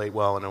translate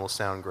well, and it will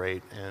sound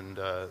great. And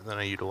then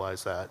I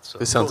utilize that. So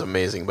this sounds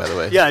amazing, by the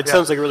way. Yeah, it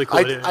sounds like a really cool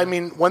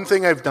idea. One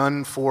thing I've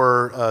done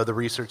for the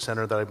research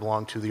center that I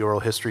belong to, the Oral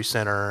History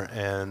Center,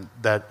 and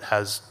that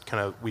has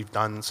we've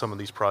done some of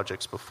these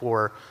projects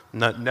before,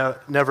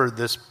 never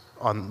this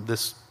on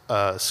this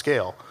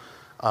scale.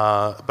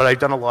 But I've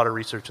done a lot of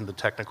research in the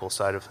technical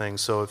side of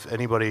things. So if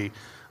anybody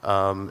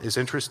is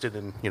interested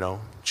in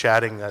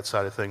chatting that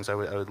side of things, I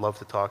would love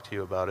to talk to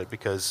you about it,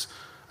 because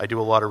I do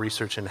a lot of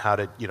research in how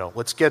to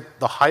let's get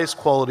the highest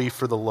quality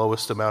for the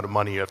lowest amount of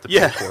money you have to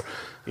pay for.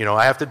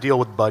 I have to deal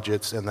with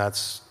budgets, and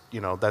that's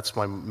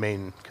my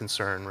main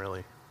concern,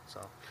 really.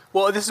 So.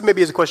 Well, this is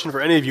maybe as a question for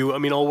any of you.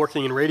 All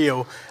working in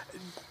radio,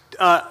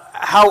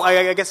 how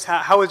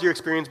has your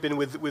experience been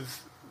with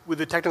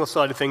the technical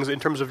side of things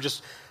in terms of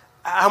just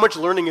how much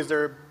learning is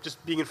there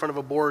just being in front of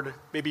a board,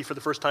 maybe for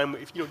the first time?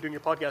 If doing your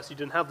podcast, you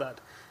didn't have that.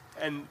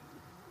 And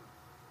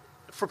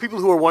for people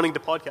who are wanting to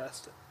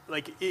podcast,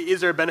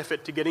 is there a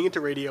benefit to getting into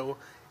radio,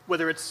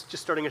 whether it's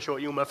just starting a show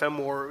at UMFM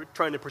or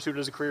trying to pursue it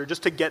as a career,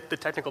 just to get the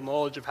technical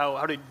knowledge of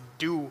how to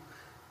do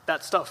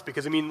that stuff?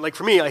 Because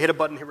for me, I hit a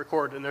button, hit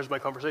record, and there's my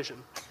conversation.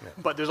 Yeah.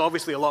 But there's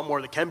obviously a lot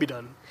more that can be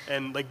done.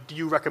 And do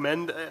you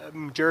recommend,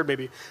 Jared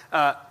maybe,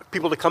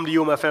 people to come to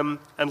UMFM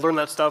and learn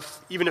that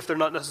stuff, even if they're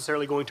not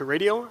necessarily going to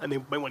radio, and they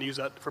might want to use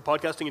that for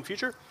podcasting in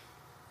future?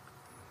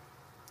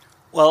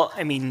 Well,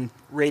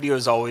 radio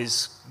is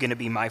always going to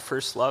be my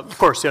first love. Of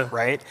course, yeah.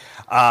 Right?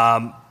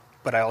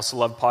 But I also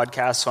love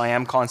podcasts, so I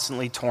am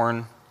constantly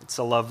torn. It's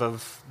a love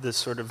of the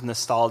sort of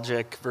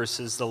nostalgic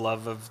versus the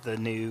love of the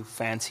new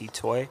fancy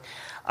toy.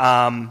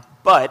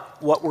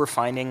 But what we're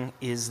finding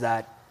is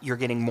that you're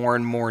getting more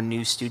and more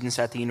new students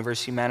at the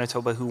University of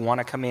Manitoba who want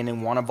to come in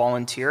and want to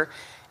volunteer,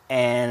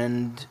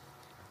 and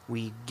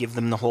we give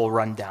them the whole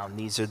rundown.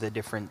 These are the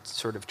different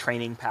sort of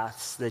training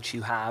paths that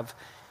you have.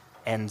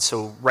 And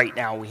so right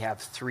now we have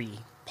 3,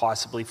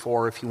 possibly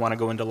 4 if you want to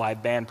go into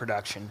live band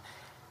production.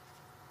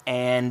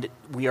 And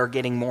we are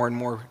getting more and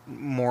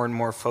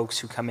more folks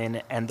who come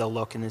in, and they'll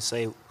look and they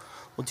say,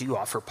 well, well, do you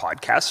offer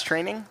podcast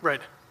training? Right.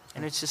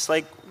 And it's just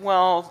like,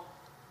 well,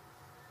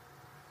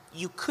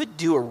 you could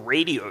do a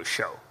radio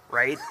show,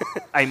 right?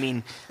 I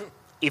mean,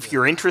 if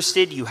you're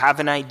interested, you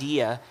have an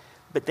idea.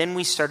 But then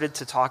we started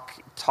to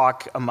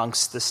talk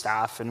amongst the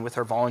staff and with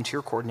our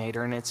volunteer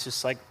coordinator, and it's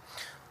just like,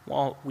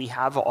 well, we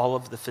have all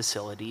of the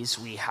facilities.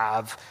 We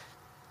have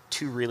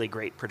 2 really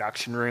great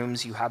production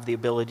rooms. You have the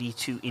ability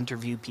to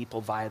interview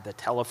people via the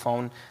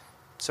telephone.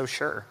 So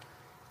sure.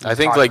 I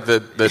think like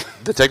the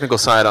technical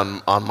side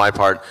on my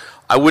part,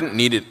 I wouldn't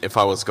need it if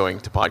I was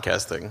going to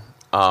podcasting.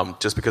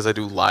 Just because I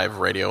do live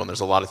radio, and there's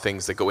a lot of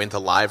things that go into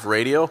live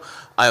radio.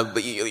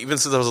 Even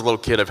since I was a little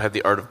kid, I've had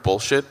the art of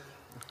bullshit.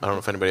 I don't know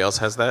if anybody else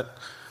has that.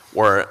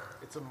 Or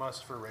It's a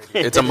must for radio.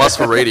 it's a must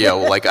for radio.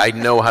 Like, I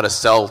know how to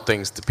sell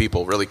things to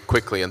people really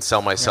quickly and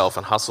sell myself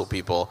and hustle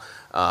people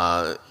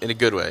in a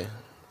good way.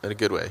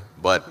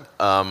 But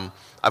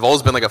I've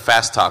always been like a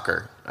fast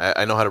talker.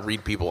 I know how to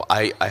read people.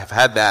 I have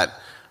had that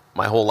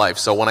my whole life.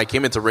 So when I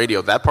came into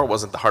radio, that part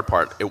wasn't the hard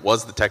part. It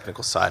was the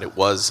technical side. It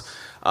was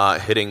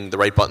hitting the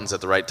right buttons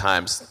at the right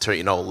times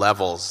to,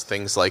 levels,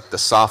 things like the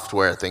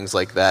software, things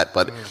like that.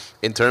 But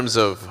in terms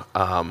of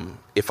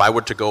if I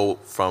were to go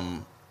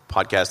from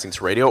podcasting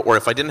to radio, or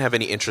if I didn't have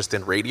any interest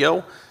in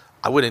radio,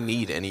 I wouldn't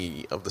need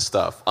any of the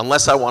stuff.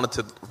 Unless I wanted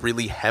to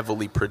really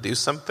heavily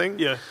produce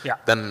something,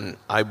 then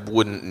I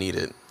wouldn't need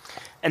it.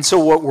 And so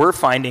what we're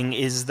finding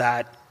is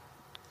that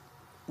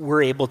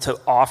we're able to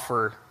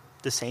offer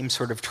the same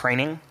sort of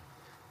training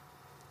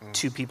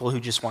to people who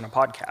just want a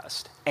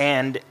podcast.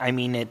 And, I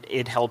mean,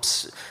 it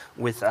helps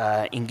with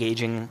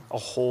engaging a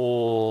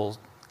whole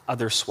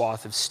other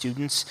swath of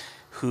students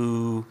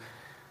who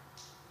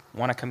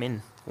want to come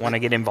in, want to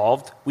get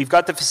involved. We've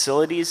got the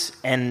facilities,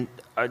 and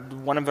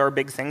one of our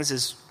big things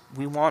is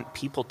we want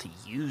people to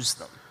use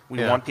them.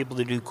 We want people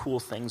to do cool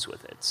things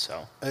with it.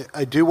 So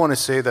I do want to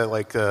say that,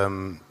 like,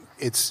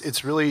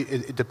 it's really,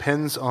 it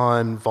depends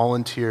on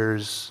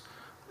volunteers.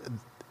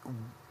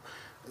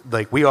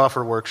 Like, we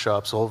offer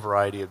workshops, a whole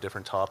variety of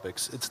different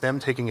topics. It's them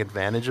taking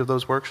advantage of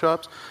those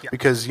workshops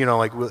because,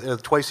 like,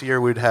 twice a year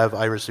we'd have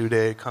Iris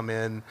Uday come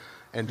in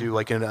and do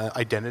like an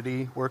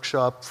identity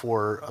workshop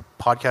for a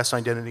podcast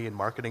identity and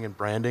marketing and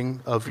branding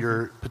of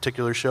your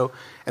particular show.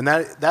 And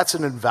that's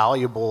an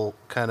invaluable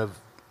kind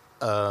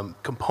of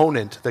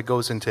component that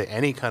goes into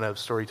any kind of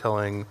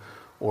storytelling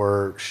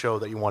or show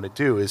that you want to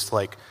do, is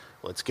like,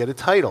 let's get a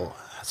title,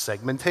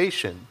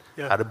 segmentation,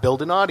 how to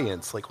build an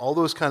audience, like all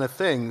those kind of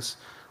things.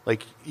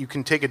 Like, you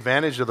can take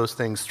advantage of those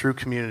things through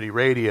community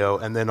radio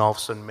and then all of a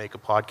sudden make a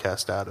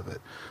podcast out of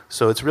it.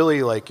 So it's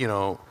really like,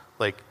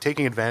 like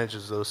taking advantage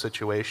of those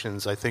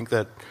situations. I think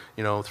that,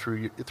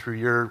 through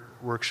your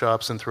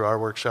workshops and through our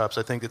workshops,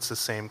 I think it's the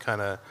same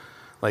kind of,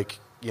 like,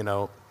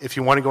 if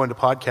you want to go into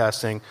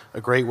podcasting, a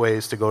great way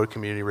is to go to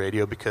community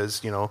radio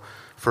because,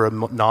 for a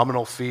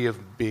nominal fee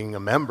of being a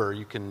member,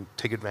 you can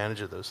take advantage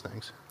of those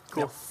things.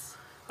 Cool.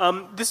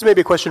 This is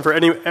maybe a question for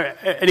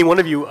any one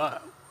of you.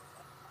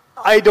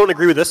 I don't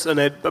agree with this, and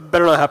it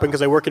better not happen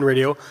because I work in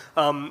radio,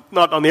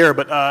 not on the air,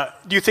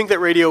 but do you think that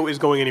radio is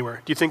going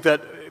anywhere? Do you think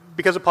that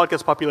because of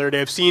podcast popularity,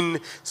 I've seen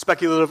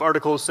speculative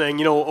articles saying,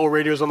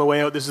 radio's on the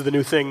way out, this is the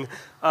new thing.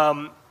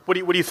 What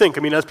do you think?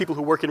 I mean, as people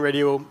who work in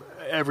radio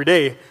every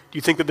day, do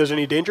you think that there's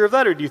any danger of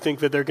that, or do you think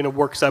that they're going to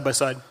work side by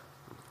side?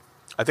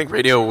 I think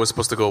radio was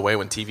supposed to go away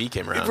when TV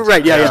came around.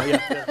 Right,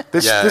 yeah.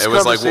 This it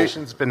was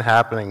conversation's been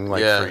happening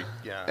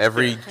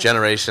every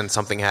generation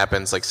something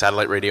happens. Like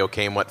satellite radio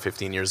came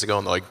 15 years ago,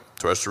 and they're like,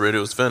 terrestrial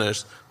radio is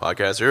finished,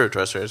 podcast here,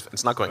 terrestrial radio,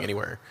 it's not going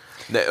anywhere.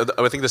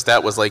 I think the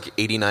stat was like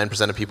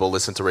 89% of people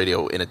listen to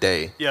radio in a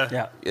day.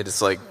 Yeah.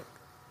 It's like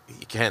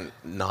you can't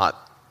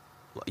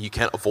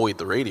avoid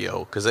the radio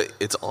because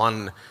it's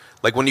on.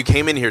 Like when you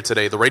came in here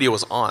today, the radio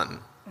was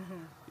on.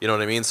 You know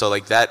what I mean? So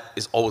like that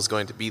is always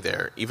going to be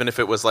there, even if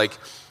it was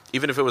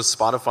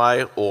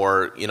Spotify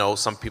or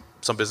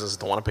some businesses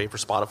don't want to pay for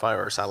Spotify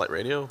or satellite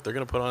radio, they're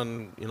going to put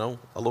on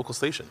a local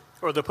station,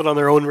 or they'll put on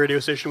their own radio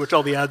station, which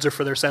all the ads are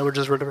for their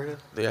sandwiches or whatever.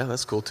 Yeah,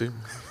 that's cool too.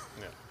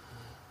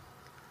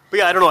 But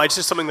yeah, I don't know. It's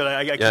just something that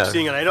I keep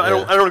seeing, and I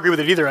don't agree with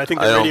it either. I think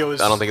that radio is.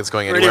 I don't think it's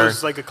going anywhere. Radio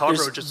is like a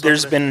cockroach.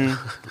 There's been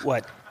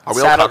what? Are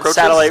we all cockroaches?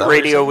 Satellite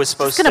radio was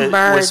supposed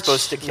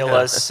to kill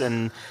us,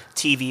 and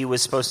TV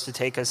was supposed to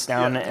take us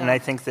down. And I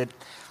think that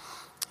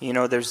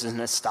there's a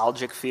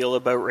nostalgic feel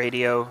about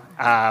radio.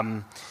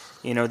 The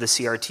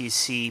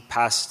CRTC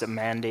passed a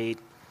mandate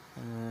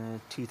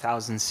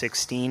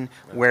 2016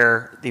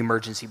 where the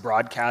emergency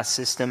broadcast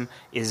system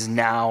is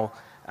now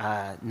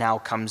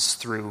comes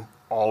through.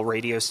 All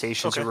radio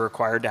stations are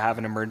required to have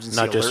an emergency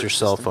alert not just your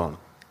cell phone.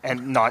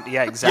 And not,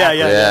 exactly.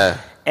 Yeah.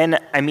 And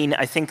I mean,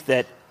 I think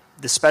that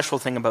the special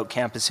thing about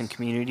campus and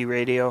community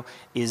radio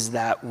is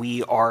that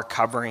we are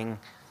covering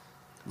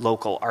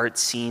local art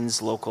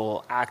scenes,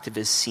 local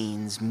activist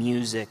scenes,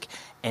 music,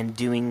 and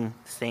doing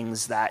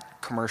things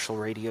that commercial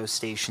radio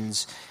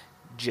stations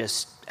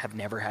just have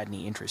never had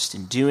any interest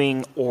in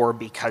doing, or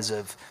because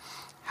of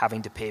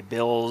having to pay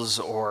bills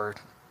or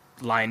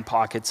line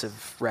pockets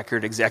of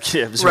record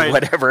executives Right. or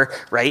whatever,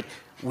 right?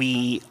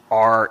 We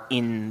are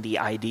in the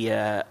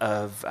idea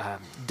of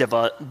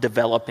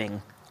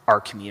developing our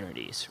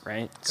communities,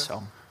 right?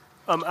 So,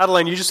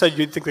 Adeline, you just said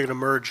you think they're going to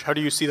merge. How do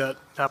you see that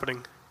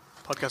happening,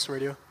 podcast and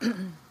radio?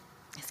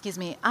 Excuse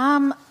me.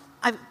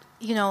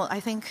 I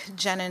think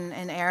Jen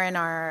and Aaron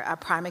are a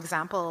prime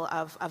example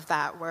of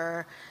that,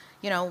 where,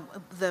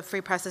 the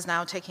Free Press is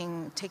now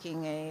taking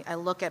a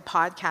look at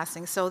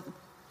podcasting. So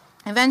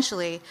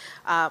eventually,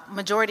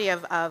 majority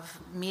of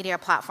media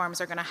platforms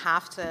are going to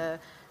have to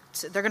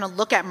they're going to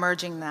look at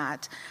merging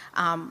that.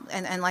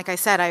 And like I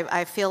said,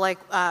 I feel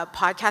like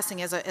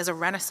podcasting is a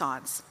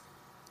renaissance.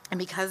 And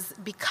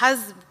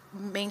because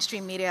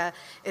mainstream media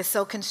is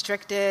so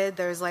constricted,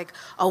 there's like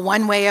a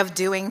one way of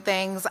doing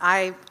things.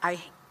 I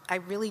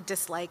really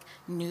dislike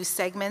news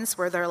segments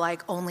where they're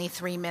like only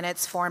 3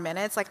 minutes, 4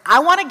 minutes. Like, I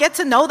want to get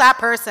to know that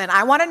person.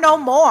 I want to know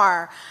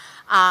more.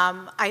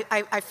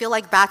 I feel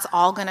like that's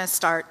all going to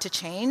start to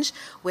change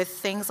with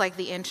things like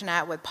the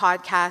internet, with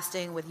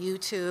podcasting, with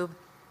YouTube,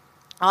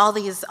 all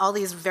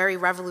these very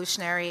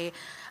revolutionary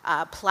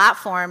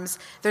platforms.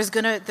 There's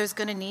gonna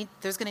need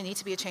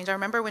to be a change. I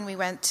remember when we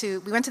went to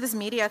this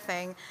media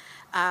thing.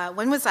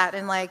 When was that?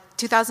 In like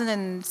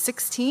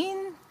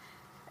 2016,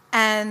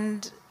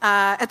 and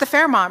at the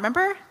Fairmont,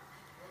 remember?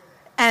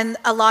 And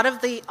a lot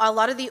of the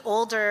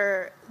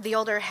older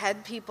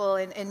head people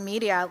in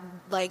media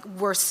like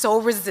were so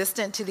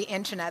resistant to the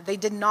internet. They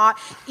did not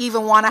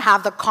even want to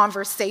have the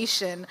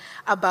conversation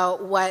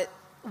about what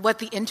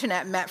the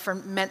internet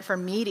meant for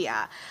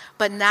media.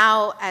 But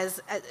now,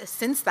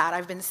 since that,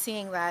 I've been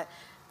seeing that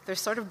they're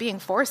sort of being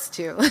forced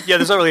to. Yeah,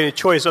 there's not really any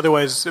choice.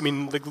 Otherwise, I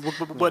mean, like,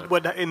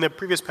 what in the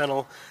previous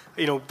panel,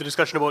 the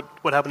discussion about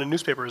what happened in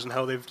newspapers and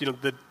how they've,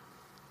 the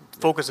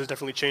focus has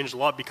definitely changed a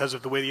lot because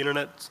of the way the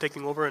internet's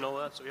taking over and all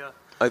that. So yeah,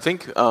 I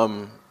think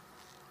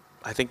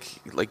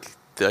like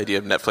the idea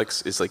of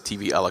Netflix is like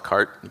TV a la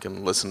carte. You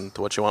can listen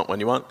to what you want when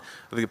you want.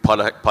 I think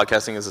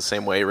podcasting is the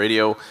same way.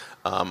 Radio,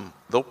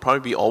 there'll probably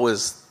be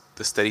always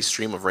the steady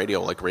stream of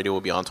radio. Like, radio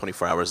will be on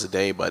 24 hours a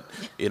day, but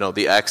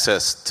the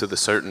access to the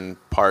certain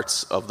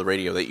parts of the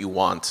radio that you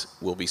want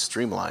will be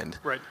streamlined.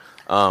 right.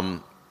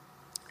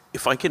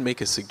 If I can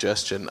make a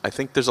suggestion, I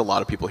think there's a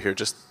lot of people here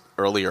just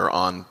earlier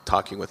on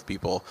talking with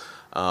people.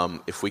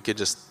 If we could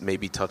just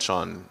maybe touch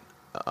on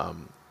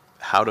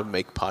how to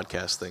make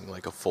podcasting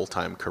like a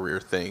full-time career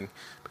thing,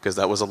 because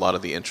that was a lot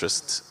of the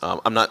interest.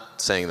 I'm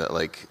not saying that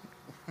like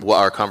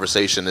our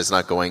conversation is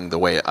not going the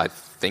way I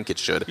think it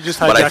should,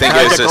 but I think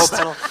it's just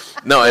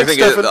I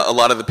think a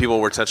lot of the people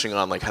were touching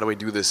on like, how do I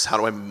do this? How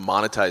do I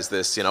monetize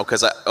this?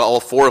 Because all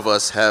four of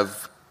us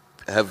have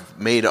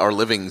made our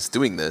livings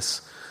doing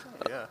this.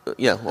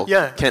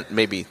 Kent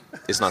maybe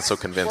is not so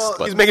convinced.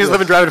 But He's making his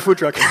living driving a food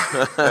truck.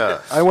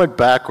 Yeah, I went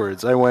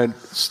backwards.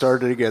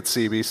 Starting at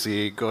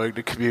CBC, going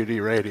to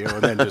community radio,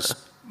 and then just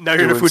Now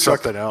you're in a doing food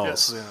truck. something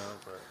else. Yes.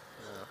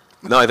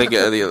 No, I think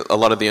a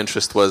lot of the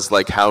interest was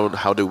like,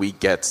 how do we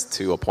get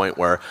to a point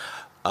where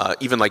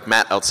even like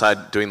Matt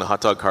outside doing the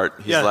hot dog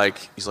cart, he's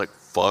like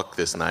fuck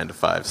this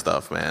 9-to-5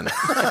 stuff, man.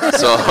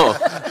 So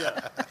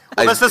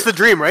Well, that's the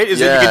dream, right? Is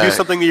that you can do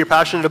something that you're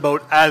passionate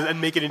about and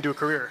make it into a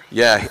career.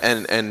 Yeah,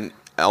 and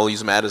I'll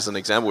use Matt as an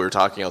example. We were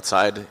talking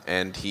outside,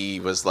 and he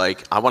was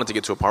like, I wanted to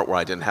get to a part where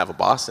I didn't have a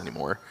boss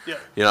anymore.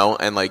 Yeah.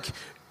 And like,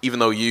 even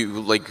though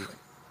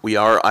we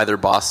are either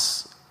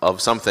boss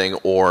of something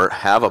or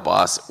have a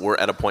boss, we're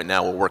at a point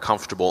now where we're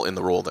comfortable in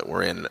the role that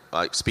we're in.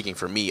 Speaking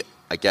for me,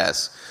 I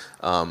guess,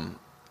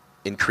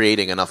 in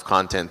creating enough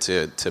content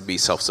to be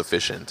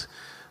self-sufficient.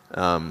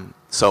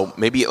 So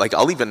maybe like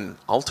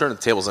I'll turn the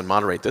tables and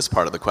moderate this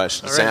part of the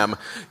question. Right. Sam,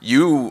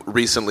 you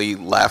recently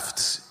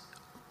left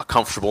a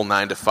comfortable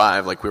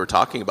 9-to-5 like we were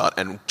talking about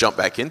and jumped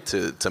back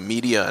into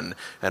media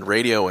and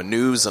radio and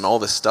news and all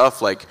this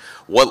stuff. Like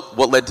what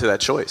led to that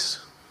choice?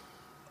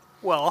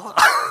 Well,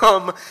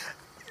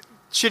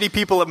 shitty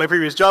people at my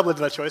previous job led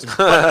to that choice.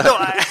 But no,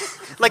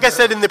 like I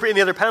said in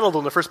the other panel, though,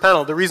 in the first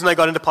panel, the reason I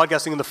got into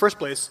podcasting in the first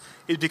place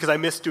is because I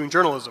missed doing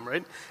journalism,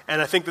 right? And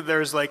I think that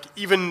there's like,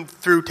 even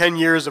through 10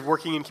 years of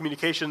working in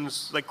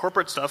communications, like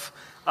corporate stuff,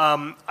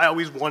 I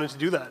always wanted to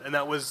do that. And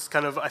that was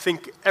kind of, I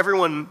think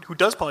everyone who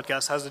does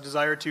podcasts has a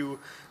desire to,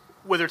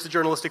 whether it's a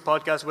journalistic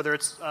podcast, whether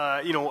it's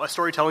a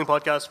storytelling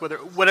podcast,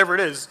 whatever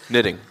it is.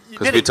 Knitting,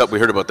 because we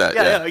heard about that.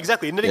 Yeah,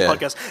 exactly. A knitting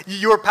podcast.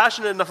 You're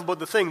passionate enough about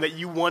the thing that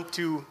you want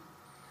to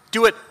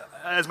do it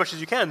as much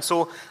as you can.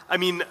 So, I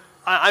mean,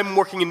 I'm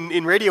working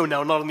in radio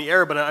now, not on the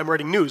air, but I'm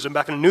writing news. I'm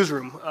back in a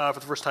newsroom for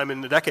the first time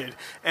in a decade.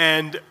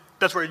 And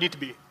that's where you need to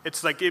be.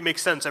 It's like, it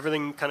makes sense.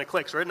 Everything kind of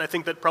clicks, right? And I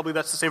think that probably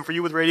that's the same for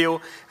you with radio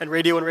and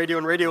radio and radio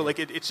and radio. Like,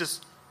 it's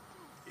just,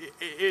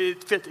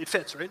 it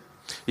fits, right?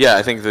 Yeah,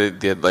 I think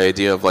the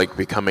idea of like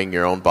becoming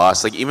your own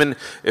boss, like even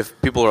if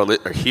people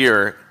are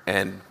here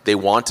and they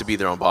want to be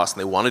their own boss and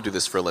they want to do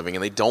this for a living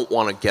and they don't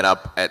want to get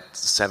up at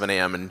 7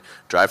 a.m. and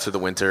drive through the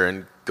winter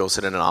and go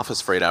sit in an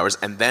office for 8 hours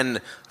and then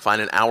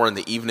find an hour in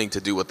the evening to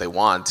do what they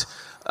want,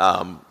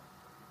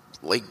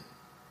 like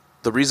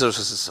the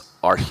resources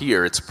are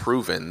here, it's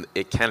proven,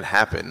 it can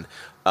happen.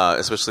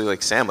 especially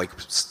like Sam. Like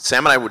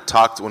Sam and I would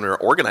talk when we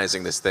were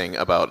organizing this thing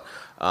about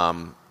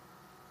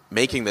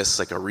making this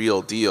like a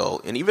real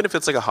deal, and even if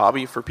it's like a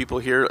hobby for people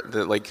here,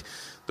 that like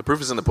the proof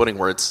is in the pudding,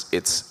 where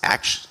it's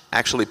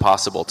actually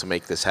possible to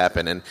make this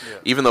happen. And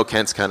even though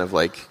Kent's kind of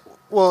like,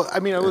 well, I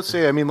mean, I would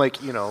say, I mean,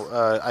 like, you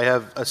know, I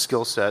have a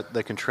skill set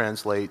that can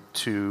translate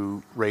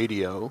to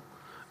radio,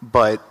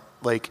 but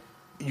like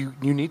you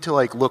need to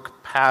like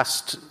look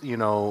past, you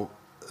know,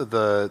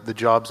 the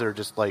jobs that are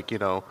just like, you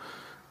know,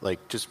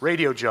 like just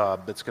radio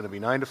job that's going to be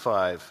 9 to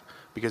 5.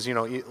 Because, you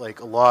know, like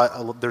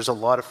there's a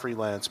lot of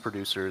freelance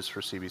producers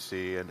for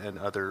CBC and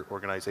other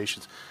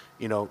organizations.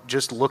 You know,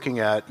 just looking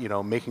at, you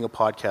know, making a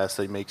podcast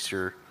that makes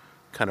your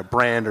kind of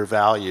brand or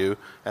value,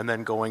 and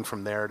then going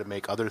from there to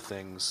make other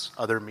things,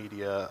 other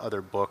media,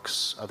 other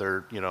books,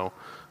 other, you know,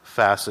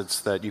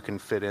 facets that you can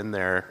fit in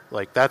there.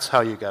 Like, that's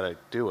how you got to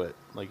do it.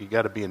 Like, you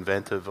got to be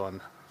inventive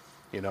on,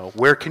 you know,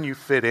 where can you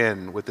fit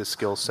in with this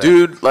skill set?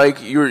 dude,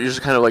 like you're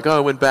just kind of like, oh,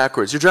 I went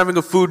backwards. You're driving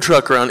a food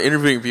truck around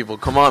interviewing people.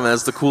 Come on, man,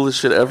 that's the coolest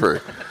shit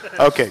ever.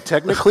 Okay,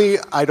 technically,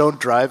 I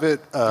don't drive it.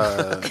 You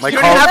don't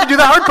even have to do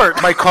the hard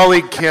part. My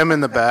colleague Kim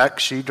in the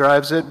back, she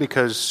drives it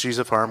because she's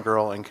a farm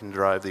girl and can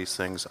drive these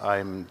things.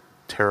 I'm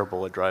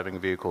terrible at driving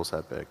vehicles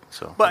that big.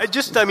 So, But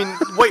I mean,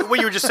 what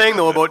you were just saying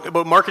though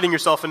about marketing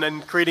yourself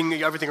and creating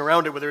everything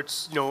around it, whether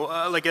it's, you know,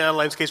 like in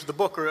Adeline's case with the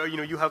book, or, you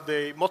know, you have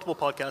the multiple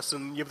podcasts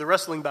and you have the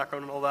wrestling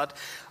background and all that.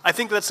 I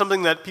think that's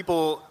something that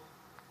people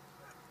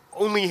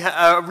only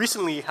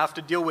recently have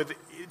to deal with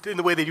in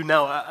the way they do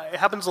now. It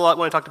happens a lot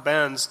when I talk to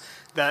bands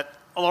that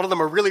a lot of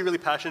them are really, really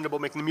passionate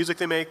about making the music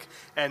they make,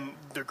 and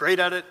they're great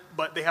at it,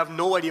 but they have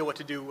no idea what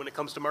to do when it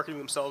comes to marketing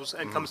themselves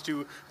and comes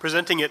to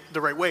presenting it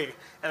the right way.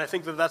 And I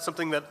think that that's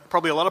something that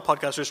probably a lot of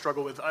podcasters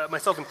struggle with,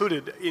 myself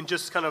included, in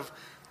just kind of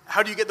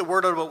how do you get the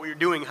word out about what you're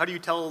doing? How do you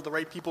tell the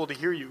right people to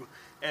hear you?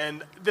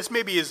 And this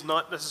maybe is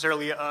not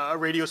necessarily a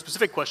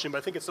radio-specific question, but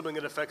I think it's something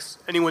that affects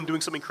anyone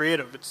doing something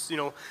creative. It's, you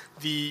know,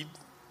 the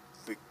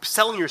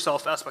selling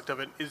yourself aspect of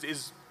it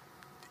is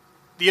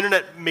the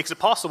internet makes it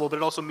possible, but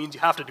it also means you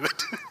have to do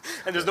it.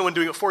 And there's no one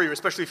doing it for you,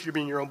 especially if you're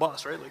being your own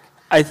boss, right? Like,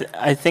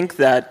 I think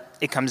that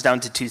it comes down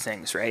to two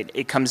things, right?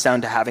 It comes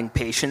down to having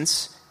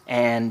patience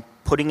and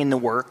putting in the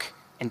work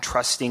and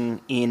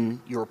trusting in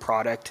your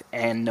product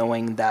and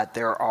knowing that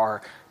there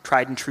are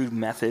tried and true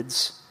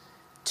methods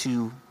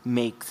to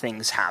make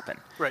things happen.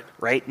 Right.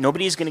 Right?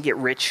 Nobody's going to get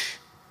rich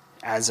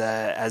as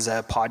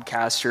a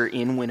podcaster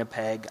in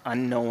Winnipeg,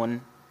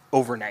 unknown,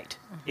 overnight.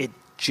 It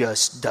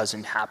just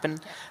doesn't happen.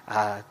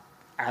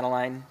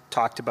 Adeline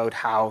talked about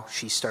how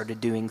she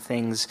started doing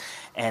things,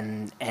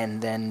 and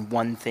then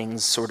one thing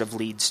sort of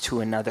leads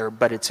to another,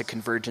 but it's a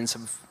convergence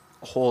of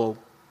a whole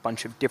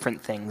bunch of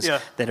different things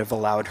that have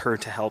allowed her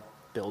to help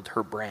build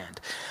her brand.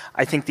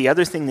 I think the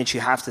other thing that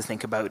you have to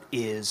think about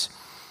is,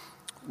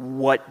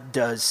 what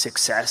does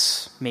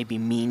success maybe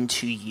mean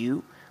to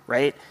you,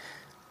 right?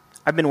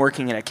 I've been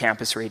working at a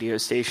campus radio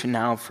station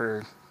now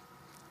for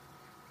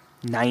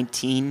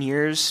 19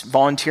 years,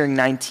 volunteering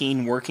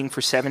 19, working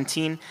for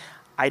 17.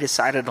 I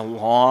decided a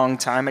long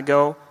time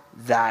ago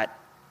that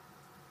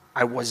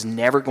I was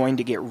never going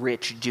to get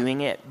rich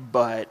doing it,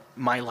 but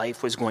my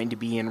life was going to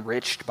be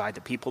enriched by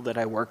the people that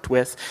I worked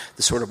with,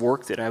 the sort of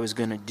work that I was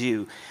going to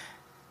do.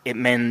 It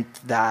meant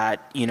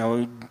that, you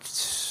know,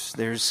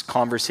 there's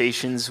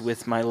conversations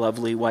with my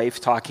lovely wife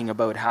talking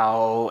about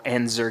how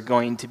ends are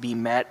going to be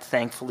met.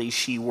 Thankfully,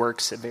 she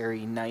works a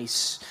very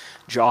nice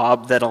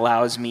job that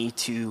allows me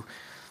to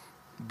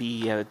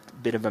be a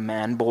bit of a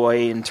man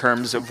boy in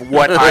terms of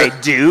what I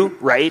do,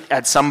 right?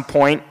 At some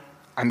point,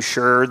 I'm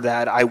sure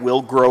that I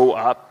will grow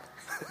up.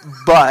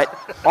 But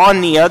on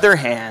the other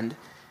hand,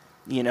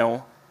 you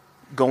know,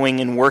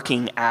 going and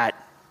working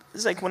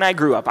it's like when I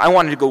grew up, I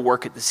wanted to go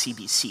work at the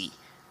CBC,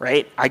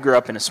 right? I grew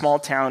up in a small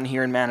town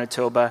here in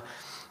Manitoba.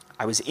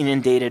 I was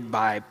inundated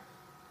by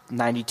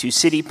 92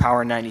 City,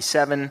 Power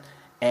 97,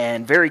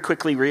 and very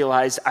quickly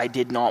realized I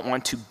did not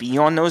want to be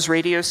on those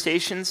radio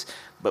stations.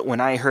 But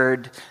when I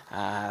heard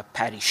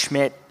Patty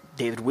Schmidt,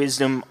 David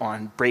Wisdom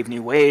on Brave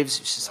New Waves,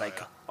 it's just like,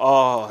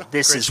 oh,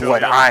 this is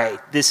what I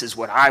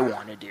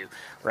want to do,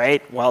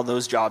 right? While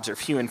those jobs are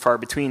few and far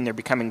between, they're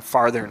becoming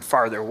farther and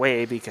farther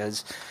away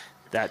because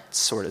that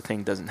sort of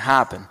thing doesn't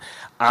happen.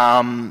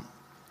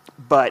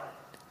 But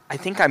I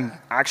think I'm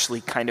actually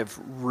kind of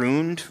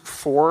ruined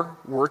for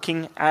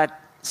working at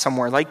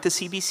somewhere like the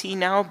CBC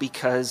now,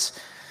 because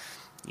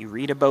you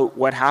read about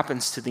what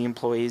happens to the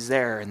employees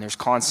there, and there's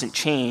constant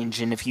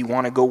change. And if you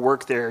want to go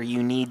work there,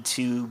 you need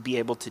to be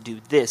able to do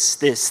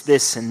this,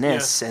 and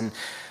this, and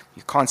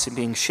you're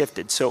constantly being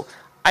shifted. So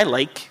I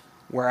like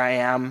where I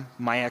am.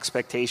 My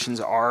expectations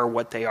are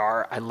what they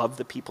are. I love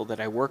the people that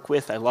I work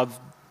with. I love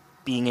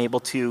being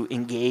able to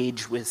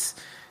engage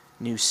with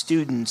new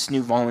students,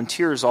 new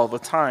volunteers all the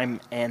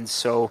time. And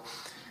so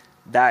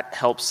that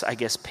helps, I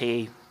guess,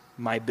 pay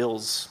my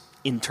bills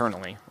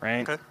internally,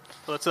 right? okay.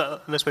 Well, that's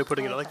a nice way of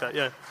putting it. I like that,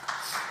 yeah.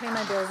 Pay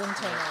my bills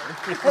internally.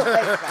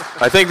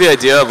 I think the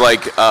idea of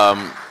like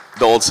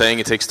the old saying,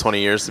 it takes 20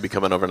 years to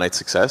become an overnight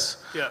success.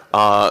 Yeah.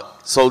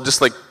 So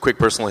just like quick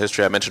personal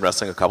history, I mentioned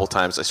wrestling a couple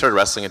times. I started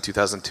wrestling in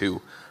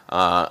 2002.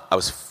 I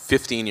was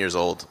 15 years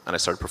old, and I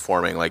started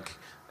performing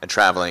and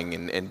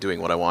traveling and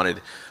doing what I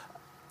wanted.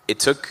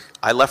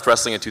 I left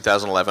wrestling in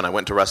 2011. I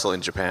went to wrestle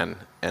in Japan,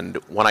 and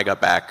when I got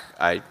back,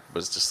 I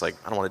was just like,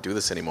 I don't want to do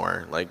this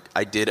anymore. Like,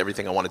 I did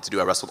everything I wanted to do.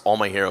 I wrestled all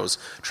my heroes,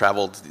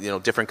 traveled,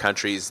 different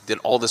countries, did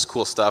all this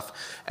cool stuff,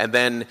 and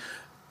then,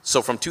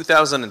 so from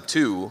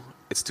 2002,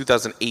 it's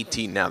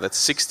 2018 now. That's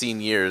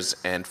 16 years,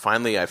 and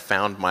finally, I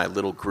found my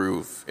little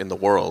groove in the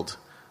world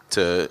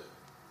to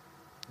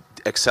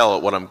excel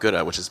at what I'm good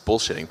at, which is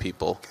bullshitting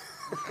people.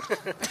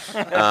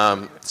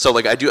 So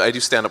I do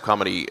stand-up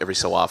comedy every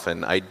so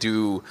often. I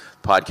do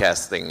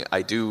podcasting.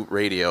 I do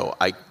radio.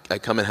 I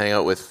come and hang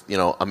out with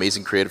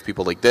amazing creative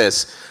people like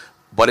this.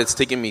 But it's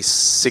taken me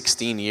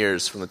 16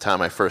 years from the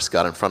time I first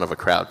got in front of a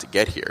crowd to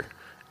get here.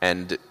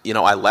 And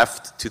I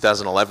left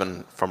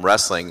 2011 from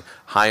wrestling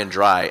high and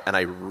dry, and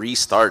I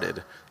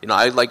restarted.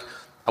 I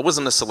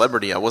wasn't a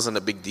celebrity. I wasn't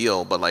a big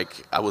deal, but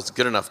I was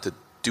good enough to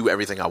do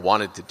everything I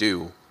wanted to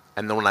do.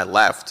 And then when I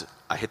left,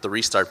 I hit the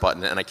restart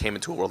button, and I came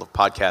into a world of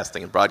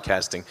podcasting and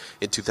broadcasting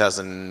in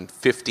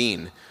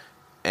 2015,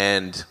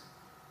 and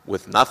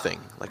with nothing.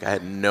 I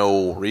had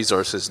no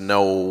resources,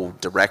 no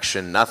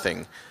direction,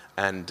 nothing.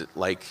 And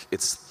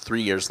it's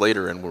 3 years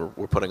later, and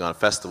we're putting on a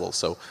festival.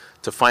 So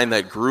to find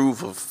that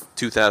groove of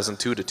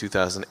 2002 to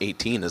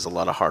 2018 is a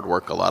lot of hard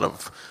work, a lot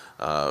of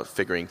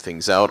figuring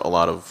things out, a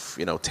lot of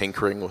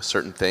tinkering with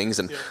certain things.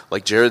 And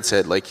like Jared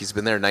said, he's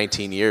been there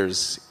 19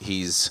 years.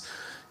 He's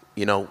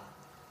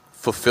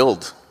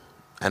fulfilled.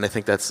 And I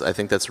think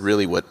that's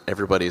really what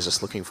everybody is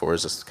just looking for,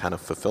 is this kind of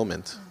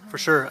fulfillment. For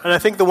sure. And I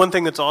think the one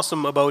thing that's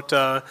awesome about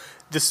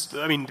this,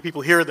 the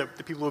people here, the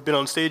people who have been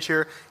on stage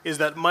here, is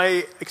that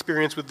my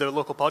experience with the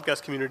local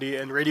podcast community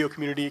and radio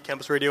community,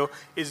 campus radio,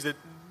 is that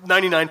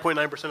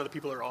 99.9% of the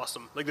people are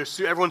awesome.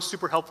 Everyone's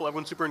super helpful,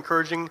 everyone's super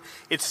encouraging.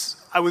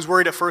 I was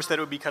worried at first that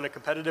it would be kind of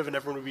competitive and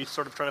everyone would be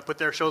sort of trying to put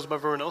their shows above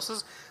everyone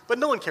else's, but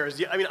no one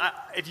cares.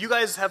 If you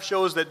guys have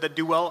shows that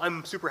do well,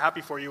 I'm super happy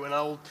for you, and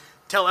I'll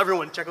tell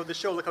everyone, check out this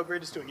show, look how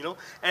great it's doing,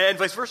 and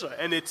vice versa.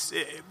 And it's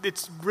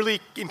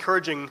really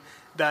encouraging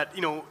that,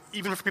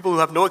 even for people who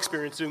have no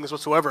experience doing this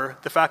whatsoever,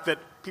 the fact that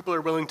people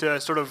are willing to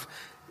sort of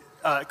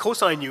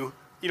co-sign you,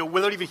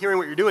 without even hearing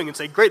what you're doing, and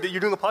say, great, that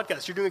you're doing a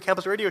podcast, you're doing a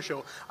campus radio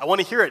show, I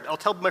want to hear it, I'll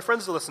tell my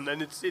friends to listen,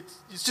 and it's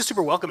just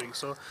super welcoming.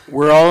 So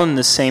we're all in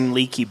the same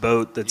leaky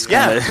boat that's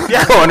kind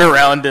of going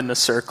around in a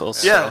circle.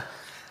 So,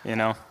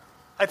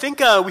 I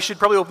think we should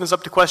probably open this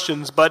up to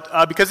questions, but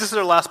because this is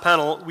our last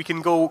panel, we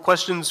can go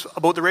questions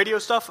about the radio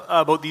stuff,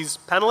 about these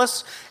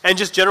panelists, and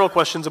just general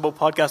questions about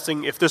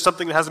podcasting. If there's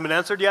something that hasn't been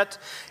answered yet,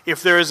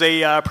 if there's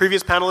a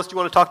previous panelist you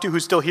want to talk to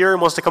who's still here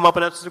and wants to come up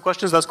and answer some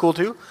questions, that's cool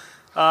too.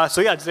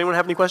 Does anyone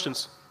have any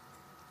questions?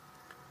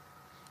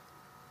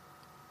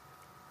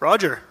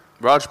 Roger.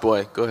 Raj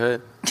boy, go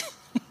ahead.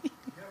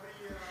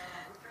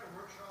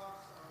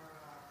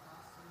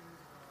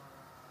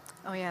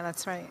 Oh yeah,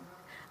 that's right.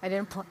 I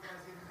didn't.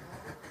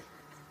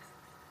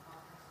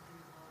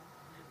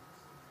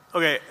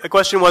 Okay, the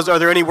question was, are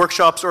there any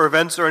workshops or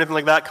events or anything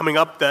like that coming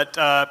up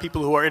that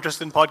people who are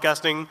interested in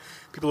podcasting,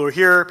 people who are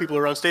here, people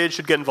who are on stage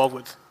should get involved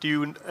with?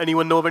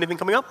 Anyone know of anything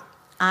coming up?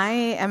 I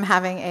am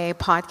having a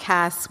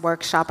podcast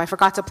workshop. I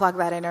forgot to plug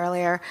that in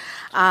earlier,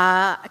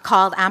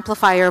 called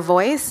Amplify Your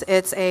Voice.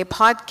 It's a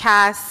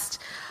podcast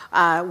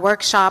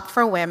workshop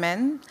for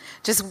women.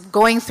 Just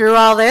going through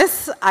all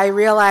this, I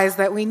realized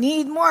that we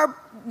need more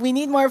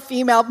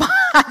female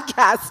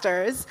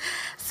podcasters.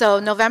 So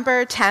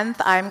November 10th,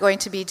 I'm going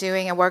to be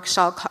doing a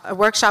workshop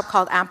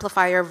called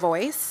Amplify Your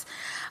Voice,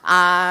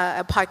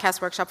 a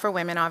podcast workshop for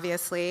women,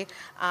 obviously.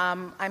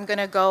 I'm going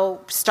to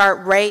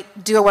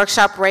do a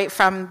workshop right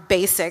from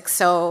basics,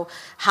 so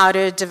how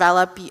to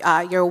develop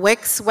your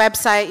Wix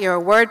website, your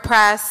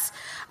WordPress,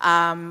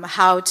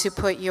 how to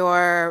put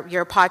your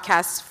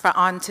podcast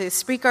onto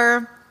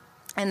Spreaker,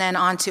 and then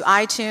onto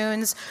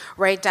iTunes,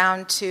 right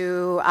down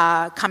to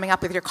coming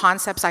up with your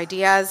concepts,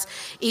 ideas.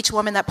 Each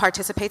woman that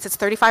participates, it's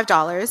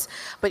 $35,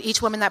 but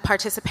each woman that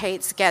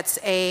participates gets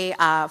a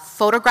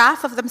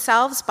photograph of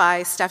themselves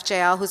by Steph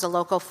JL, who's a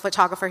local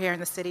photographer here in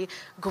the city,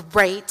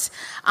 great,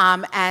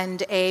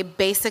 and a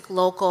basic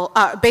logo,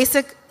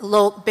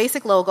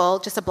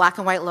 just a black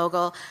and white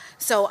logo.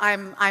 So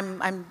I'm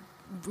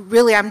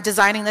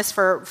designing this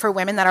for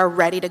women that are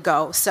ready to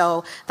go.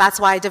 So that's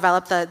why I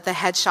developed the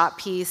headshot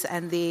piece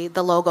and the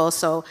logo.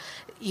 So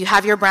you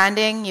have your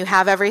branding, you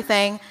have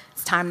everything,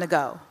 it's time to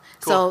go.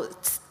 Cool. So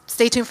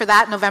stay tuned for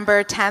that,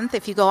 November 10th.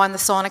 If you go on the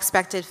So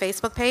Unexpected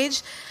Facebook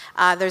page,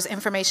 there's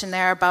information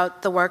there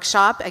about the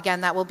workshop.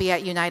 Again, that will be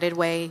at United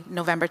Way,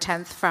 November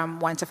 10th from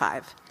 1 to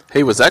 5.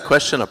 Hey, was that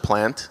question a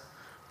plant?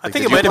 I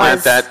think it might have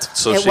been that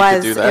so she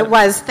could do that. It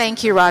was.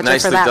 Thank you, Roger,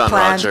 Nicely for that done,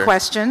 planned Roger.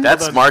 question.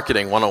 That's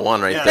marketing 101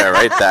 right there,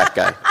 right? That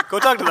guy. Go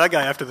talk to that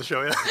guy after the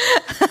show, yeah.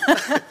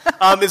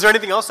 Is there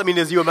anything else?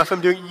 Is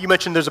UMFM doing, you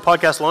mentioned there's a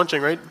podcast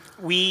launching, right?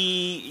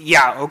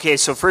 Okay,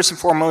 so first and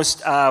foremost,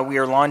 we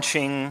are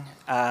launching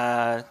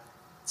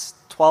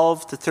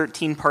 12 to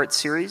 13 part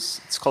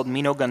series. It's called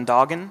Mino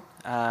Gundagan,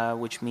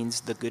 which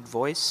means the good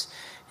voice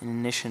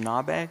in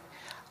Anishinaabe.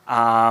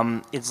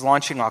 It's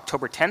launching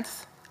October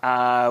 10th.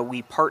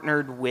 We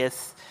partnered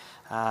with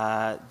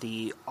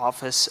the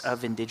Office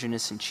of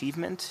Indigenous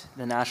Achievement,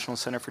 the National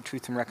Center for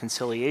Truth and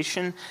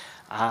Reconciliation.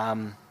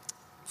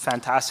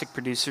 Fantastic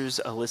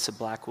producers, Alyssa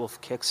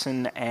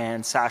Blackwolf-Kixon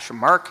and Sasha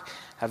Mark,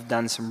 have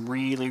done some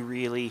really,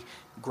 really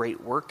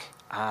great work.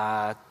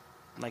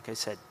 Like I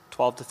said,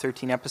 12 to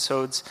 13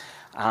 episodes.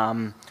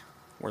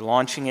 We're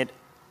launching it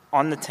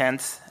on the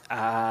 10th.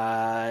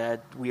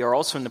 We are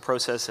also in the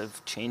process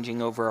of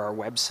changing over our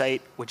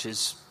website, which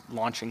is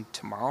launching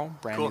tomorrow,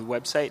 brand new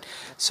website.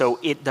 So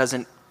it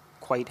doesn't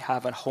quite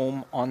have a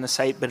home on the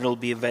site, but it'll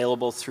be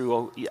available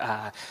through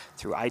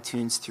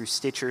iTunes, through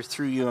Stitcher,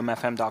 through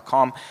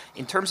umfm.com.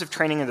 In terms of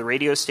training of the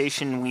radio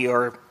station, we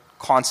are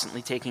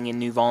constantly taking in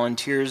new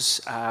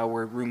volunteers.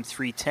 We're room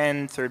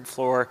 310, third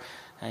floor,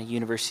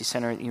 University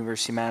Center at the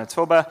University of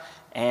Manitoba,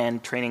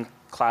 and training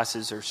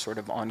classes are sort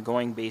of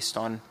ongoing based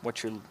on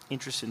what you're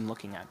interested in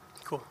looking at.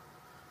 Cool.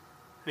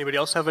 Anybody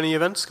else have any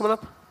events coming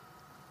up?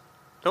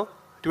 No?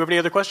 Do we have any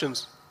other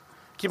questions?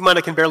 Keep in mind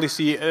I can barely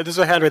see. There's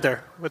a hand right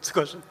there. What's the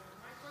question?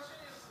 My question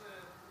is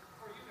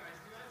for you guys.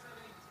 Do you guys have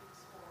any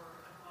tips or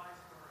advice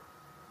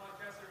for a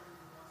podcaster who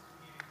wants to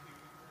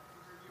be an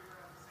interviewer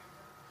at the same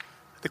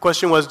time? The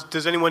question was,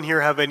 does anyone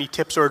here have any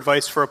tips or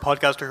advice for a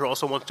podcaster who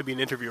also wants to be an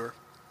interviewer?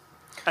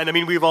 And I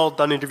mean, we've all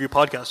done interview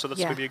podcasts, so that's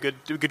going to be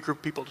a good group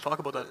of people to talk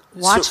about that.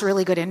 Watch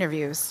really good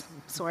interviews.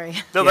 Sorry.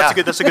 No,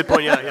 that's a good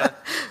point. Yeah.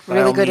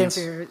 Really good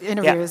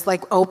interviews,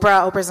 like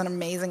Oprah. Oprah's an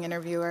amazing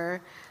interviewer.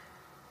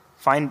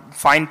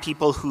 Find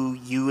people who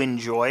you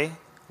enjoy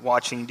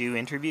watching do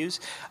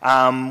interviews.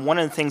 One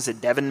of the things that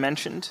Devin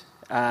mentioned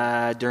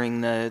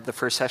during the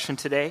first session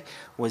today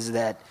was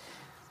that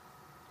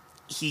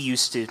he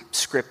used to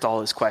script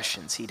all his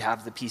questions. He'd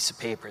have the piece of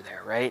paper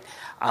there, right?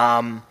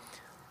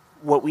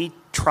 What we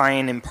try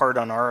and impart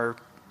on our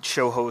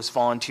show hosts,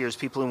 volunteers,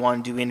 people who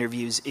want to do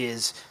interviews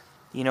is,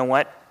 you know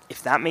what?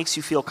 If that makes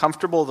you feel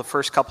comfortable the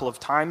first couple of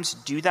times,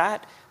 do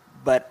that.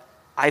 But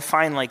I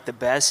find like the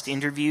best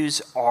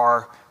interviews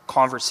are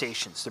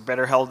conversations. They're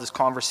better held as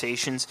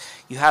conversations.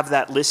 You have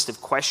that list of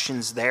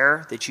questions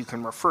there that you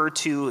can refer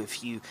to.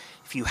 If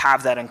you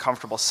have that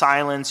uncomfortable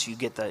silence, you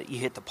hit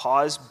the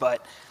pause.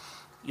 But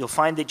you'll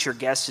find that your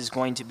guest is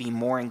going to be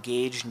more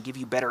engaged and give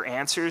you better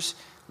answers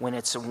when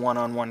it's a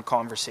one-on-one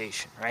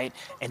conversation, right?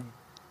 And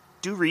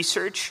do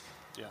research.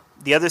 Yeah.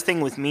 The other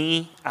thing with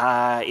me,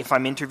 if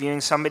I'm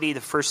interviewing somebody, the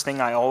first thing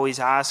I always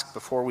ask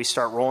before we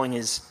start rolling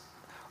is,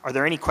 are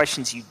there any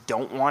questions you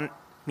don't want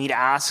me to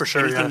ask? For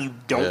sure, anything you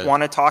don't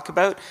want to talk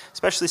about?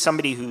 Especially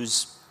somebody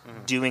who's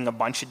doing a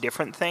bunch of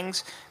different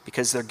things,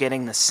 because they're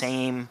getting the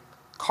same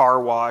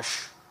car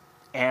wash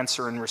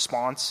answer and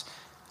response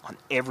on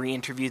every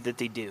interview that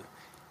they do.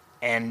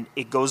 And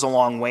it goes a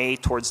long way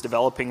towards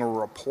developing a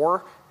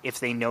rapport if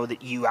they know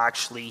that you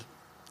actually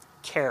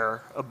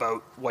care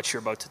about what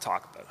you're about to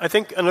talk about. I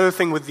think another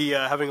thing with the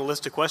having a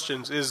list of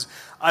questions is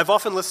I've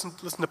often listened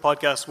to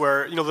podcasts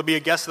where there'll be a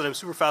guest that I'm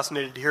super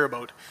fascinated to hear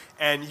about,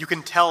 and you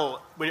can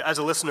tell as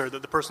a listener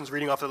that the person's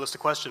reading off their list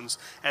of questions,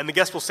 and the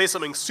guest will say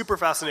something super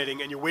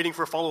fascinating, and you're waiting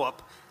for a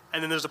follow-up,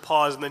 and then there's a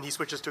pause, and then he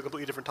switches to a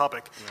completely different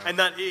topic. Yeah. And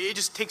that it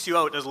just takes you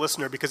out as a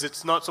listener, because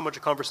it's not so much a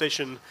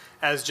conversation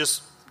as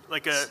just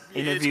like a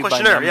interview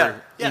questionnaire. By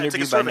number.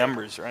 Interview by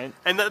numbers, right?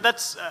 And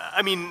that's,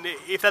 I mean,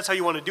 if that's how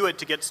you want to do it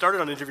to get started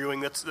on interviewing,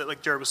 that's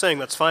like Jared was saying,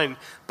 that's fine.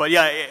 But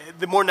yeah,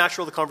 the more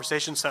natural the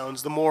conversation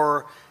sounds, the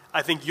more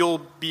I think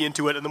you'll be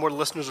into it, and the more the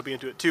listeners will be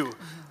into it too.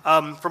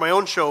 For my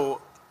own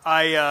show,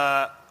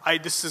 I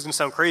this is going to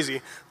sound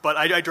crazy, but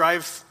I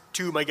drive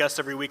to my guests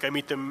every week. I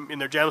meet them in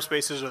their jam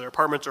spaces or their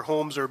apartments or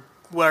homes or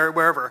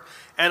wherever,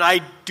 and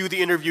I do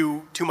the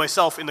interview to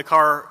myself in the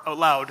car out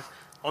loud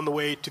on the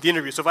way to the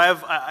interview. So if I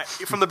have,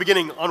 from the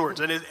beginning onwards,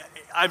 and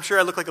I'm sure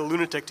I look like a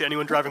lunatic to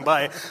anyone driving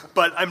by,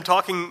 but I'm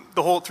talking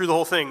through the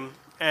whole thing.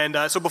 And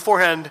so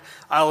beforehand,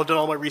 I'll have done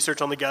all my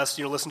research on the guests,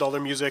 listened to all their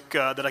music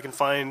that I can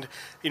find,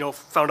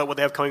 found out what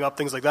they have coming up,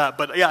 things like that.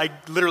 But yeah, I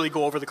literally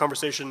go over the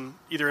conversation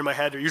either in my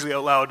head or usually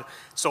out loud,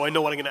 so I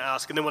know what I'm going to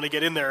ask. And then when I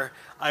get in there,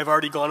 I've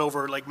already gone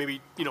over like maybe,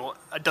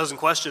 a dozen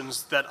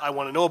questions that I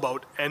want to know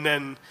about. And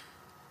then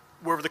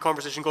wherever the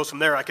conversation goes from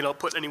there, I can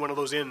output any one of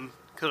those in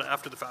kind of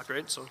after the fact,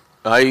 right? So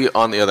I,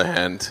 on the other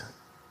hand,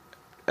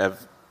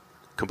 have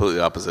completely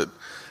opposite.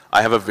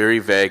 I have a very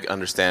vague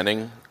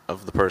understanding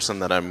of the person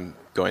that I'm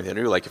going to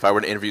interview. Like if I were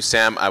to interview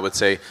Sam, I would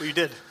say... Well, you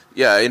did.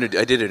 Yeah, I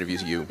did interview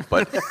you,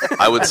 but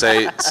I would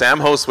say Sam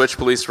hosts Switch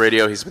Police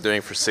Radio. He's been doing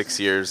it for 6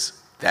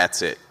 years.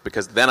 That's it.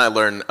 Because then I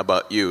learn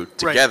about you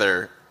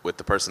together with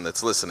the person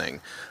that's listening.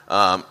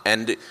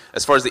 And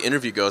as far as the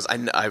interview goes,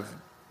 I've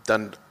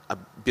done a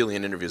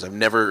billion interviews. I've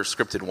never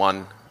scripted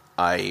one.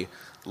 I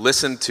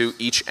listen to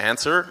each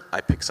answer, I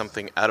pick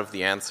something out of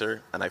the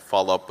answer, and I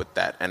follow up with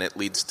that, and it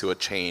leads to a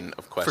chain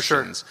of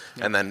questions. For sure.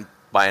 Yeah. And then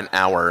by an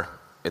hour,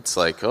 it's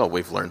like, oh,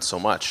 we've learned so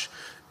much.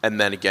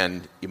 And then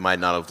again, you might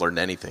not have learned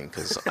anything,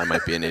 because I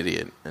might be an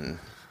idiot and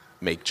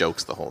make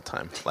jokes the whole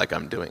time, like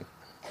I'm doing.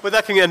 But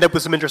that can end up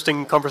with some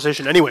interesting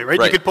conversation anyway, right?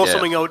 You Right, could pull yeah.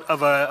 something out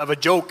of a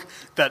joke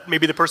that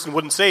maybe the person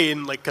wouldn't say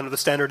in like kind of the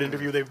standard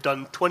interview they've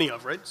done 20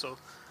 of, right? So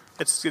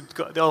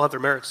they all have their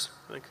merits,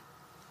 I think.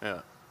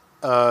 Yeah.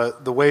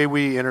 The way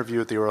we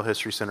interview at the Oral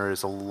History Center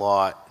is a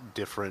lot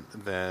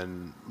different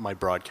than my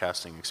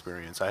broadcasting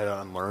experience. I had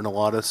to unlearn a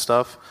lot of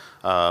stuff.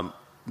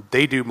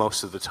 They do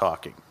most of the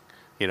talking,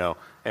 you know.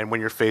 And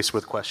when you're faced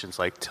with questions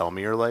like, tell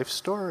me your life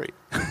story,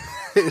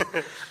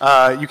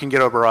 you can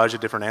get a barrage of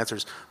different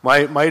answers.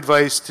 My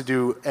advice to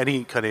do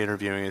any kind of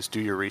interviewing is do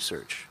your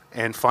research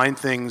and find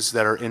things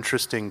that are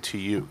interesting to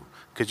you.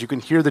 Because you can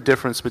hear the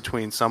difference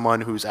between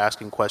someone who's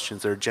asking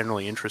questions that are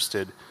generally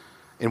interested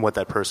in what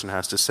that person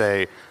has to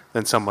say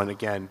than someone,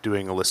 again,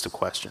 doing a list of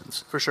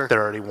questions. For sure. That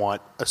already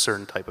want a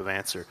certain type of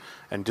answer.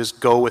 And just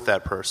go with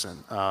that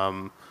person.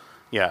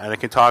 Yeah, and I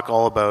can talk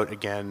all about,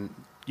 again,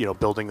 you know,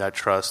 building that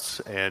trust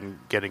and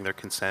getting their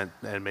consent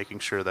and making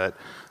sure that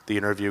the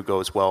interview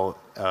goes well.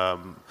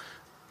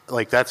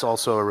 Like, that's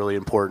also a really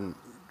important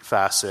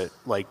facet.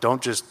 Like,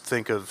 don't just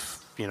think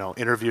of, you know,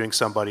 interviewing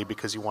somebody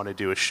because you want to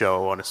do a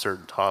show on a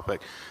certain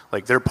topic.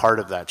 Like, they're part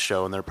of that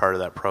show and they're part of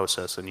that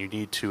process, and you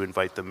need to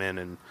invite them in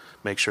and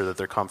make sure that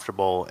they're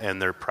comfortable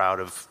and they're proud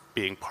of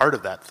being part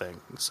of that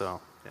thing.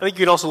 So I think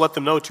you could also let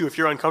them know too if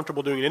you're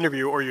uncomfortable doing an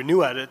interview or you're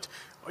new at it.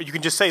 You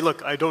can just say,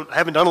 "Look, I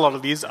haven't done a lot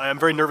of these. I'm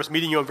very nervous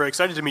meeting you. I'm very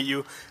excited to meet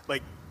you.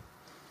 Like,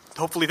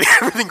 hopefully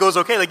everything goes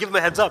okay. Like, give them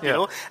a heads up, you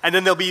know, and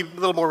then they'll be a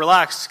little more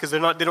relaxed because they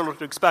don't know what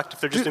to expect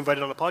if they're just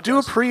invited on a podcast. do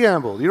a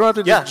preamble. You don't have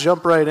to just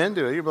jump right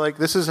into it. You're like,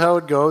 this is how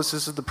it goes.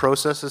 This is the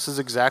process. This is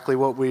exactly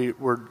what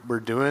we're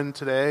doing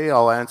today.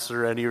 I'll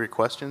answer any of your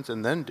questions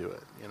and then do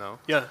it. You know.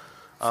 Yeah.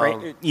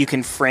 You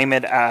can frame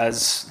it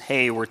as,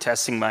 hey, we're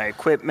testing my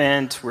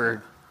equipment,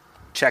 we're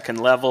checking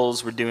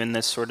levels, we're doing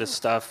this sort of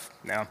stuff.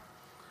 Yeah.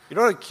 You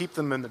don't want to keep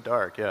them in the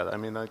dark. Yeah, I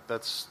mean,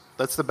 that's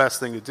the best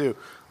thing to do.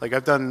 Like,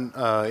 I've done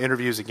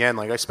interviews again.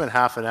 Like, I spent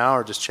half an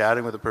hour just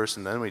chatting with the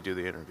person, then we do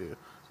the interview,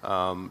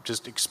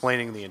 just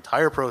explaining the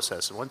entire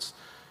process. And once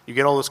you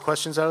get all those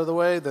questions out of the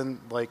way, then,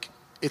 like,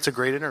 it's a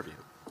great interview.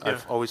 Yeah.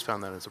 I've always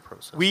found that as a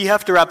process. We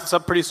have to wrap this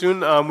up pretty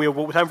soon. We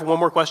have time for one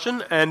more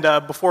question. And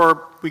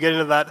before we get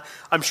into that,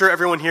 I'm sure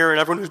everyone here and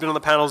everyone who's been on the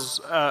panels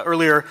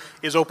earlier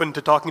is open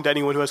to talking to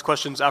anyone who has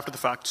questions after the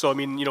fact. So, I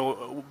mean, you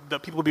know, the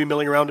people will be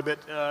milling around a bit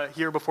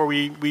here before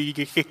we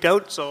get kicked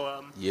out.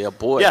 So, Yeah,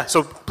 boy. yeah,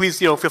 so please,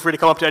 you know, feel free to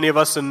come up to any of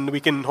us and we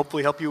can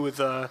hopefully help you with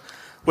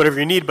whatever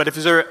you need. But if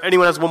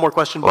anyone has one more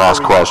question.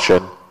 Last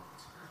question.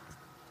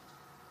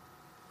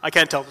 I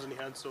can't tell if there's any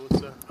hands, so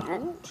it's...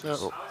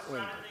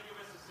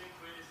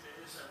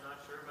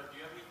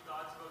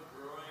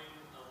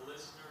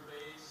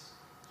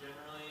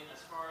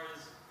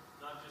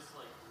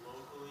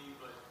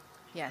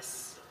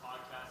 Yes. The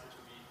podcast that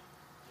should be,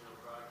 you know,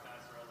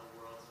 broadcast around the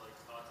world. So, like,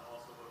 thoughts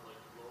also about, like,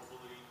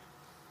 globally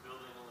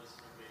building a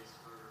listener base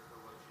for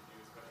what you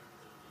do, especially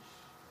with the niche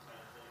kind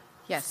of thing.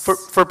 Yes.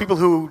 For people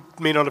who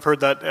may not have heard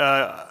that,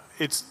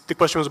 the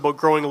question was about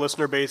growing a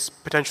listener base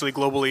potentially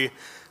globally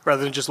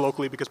rather than just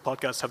locally, because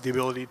podcasts have the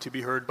ability to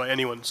be heard by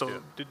anyone.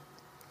 So,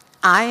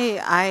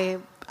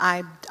 I'm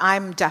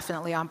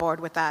definitely on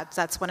board with that.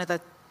 That's one of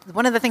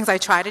the things I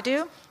try to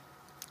do.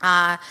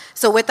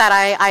 So with that,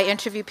 I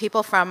interview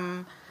people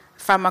from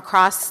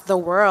across the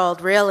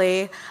world.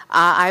 Really,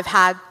 I've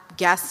had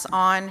guests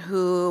on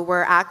who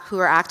are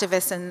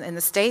activists in the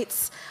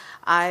States.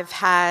 I've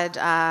had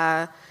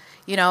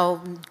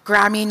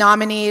Grammy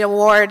nominee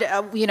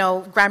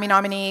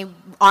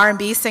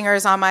R&B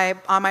singers on my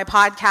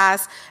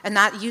podcast, and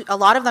that a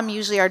lot of them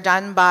usually are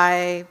done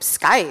by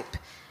Skype,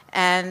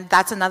 and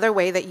that's another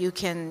way that you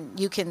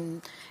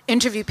can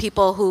interview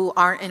people who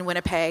aren't in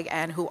Winnipeg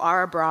and who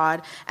are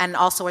abroad, and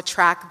also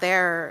attract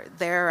their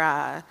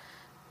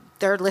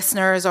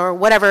listeners or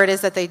whatever it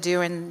is that they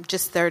do, and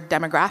just their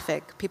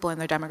demographic, people in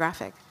their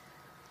demographic.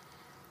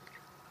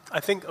 I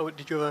think. Oh,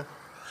 did you have a?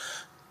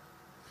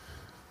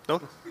 No,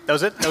 that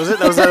was it. That was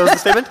the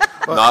statement.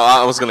 No,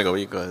 I was gonna go.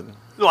 You go ahead.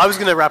 No, I was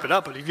gonna wrap it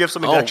up. But if you have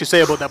something to actually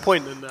say about that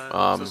point, then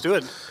let's do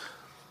it.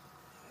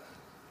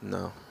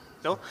 No.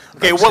 No.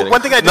 Okay.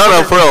 One thing I did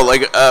no, for real.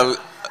 Like,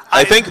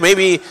 I think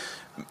maybe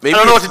I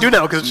don't know what to do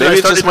now because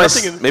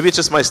maybe it's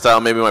just my style,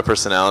 maybe my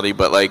personality.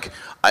 But like,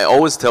 I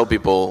always tell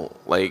people,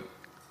 like,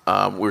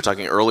 we were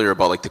talking earlier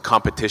about like the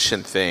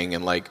competition thing,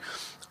 and like,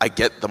 I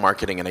get the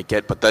marketing and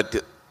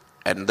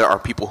and there are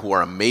people who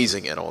are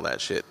amazing at all that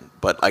shit.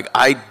 But like,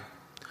 maybe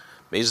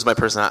it's just my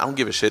personality. I don't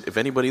give a shit if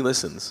anybody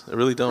listens. I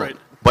really don't. Right.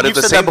 But You've at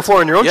the said same that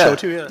before in your own show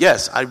too. Yeah.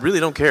 Yes, I really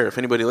don't care if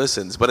anybody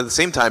listens. But at the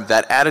same time,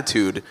 that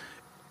attitude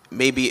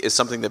maybe is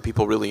something that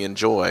people really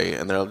enjoy,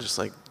 and they're just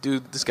like,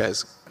 dude, this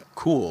guy's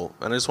cool,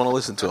 and I just want to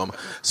listen to him.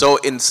 So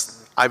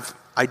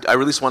I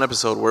released one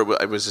episode where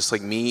it was just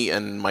like me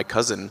and my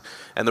cousin,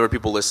 and there were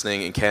people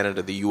listening in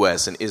Canada, the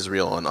US, and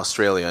Israel, and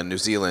Australia, and New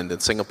Zealand, and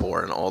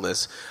Singapore, and all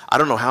this. I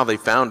don't know how they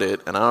found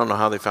it, and I don't know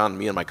how they found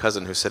me and my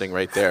cousin who's sitting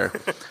right there,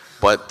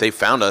 but they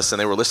found us,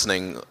 and they were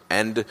listening,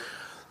 and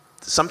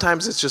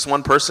sometimes it's just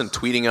one person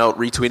tweeting out,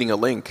 retweeting a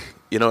link.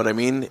 You know what I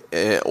mean?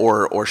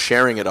 Or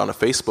sharing it on a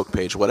Facebook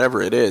page,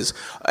 whatever it is.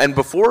 And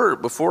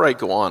before I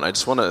go on, I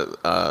just want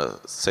to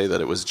say that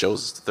it was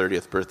Joe's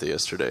 30th birthday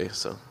yesterday.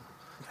 So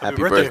happy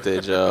birthday,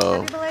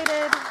 Joe. Happy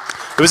belated.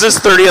 It was his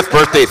 30th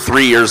birthday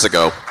 3 years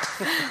ago.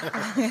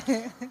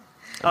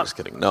 I'm just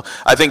kidding. No,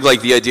 I think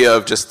like the idea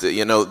of just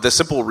the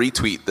simple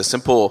retweet, the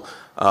simple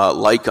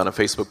like on a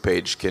Facebook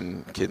page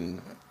can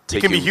it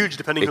can be huge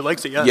depending who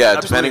likes it. Yeah,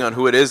 absolutely. Depending on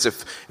who it is.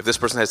 If this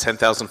person has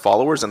 10,000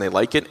 followers and they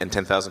like it, and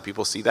 10,000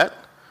 people see that,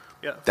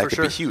 that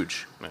could be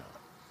huge. Yeah.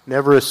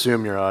 Never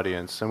assume your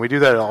audience, and we do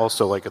that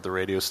also, like at the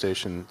radio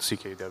station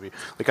CKW.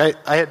 Like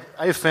I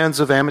have fans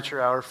of Amateur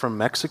Hour from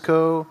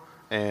Mexico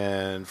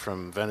and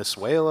from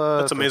Venezuela.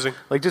 That's amazing.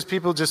 Like just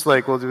people just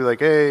like will do like,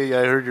 hey,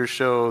 I heard your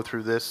show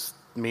through this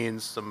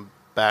means some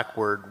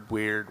backward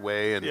weird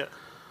way, and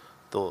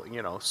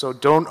they'll so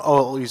don't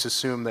always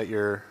assume that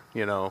you're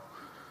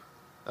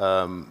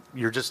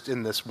just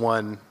in this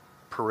one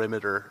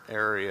perimeter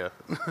area,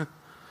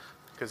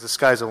 because the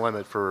sky's the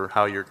limit for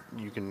how you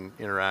can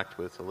interact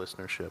with the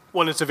listenership.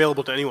 Well, it's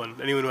available to anyone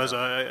who has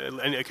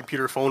a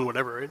computer, phone,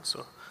 whatever, right?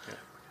 So,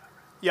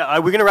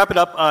 we're going to wrap it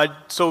up.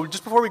 So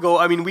just before we go,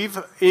 I mean, we've,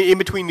 in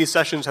between these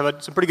sessions, have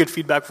had some pretty good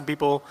feedback from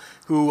people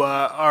who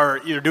are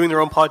either doing their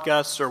own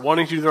podcasts or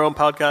wanting to do their own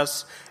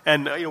podcasts.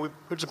 And, we've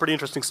heard some pretty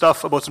interesting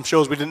stuff about some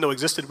shows we didn't know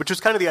existed, which was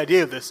kind of the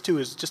idea of this, too,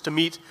 is just to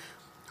meet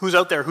who's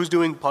out there, who's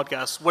doing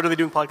podcasts, what are they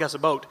doing podcasts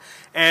about.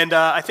 And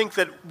I think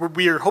that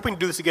we are hoping to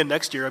do this again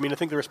next year. I mean, I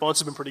think the response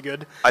has been pretty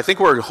good. I think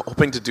we're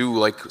hoping to do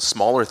like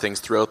smaller things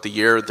throughout the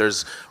year.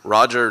 There's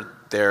Roger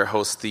there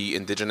hosts the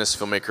Indigenous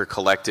Filmmaker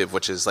Collective,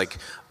 which is like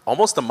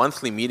almost a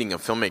monthly meeting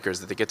of filmmakers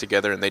that they get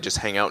together and they just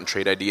hang out and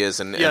trade ideas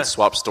and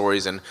swap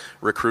stories and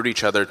recruit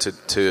each other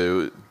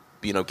to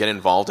get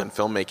involved in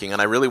filmmaking.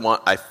 And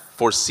I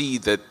foresee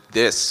that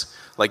this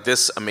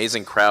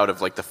amazing crowd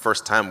of like the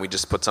first time we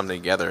just put something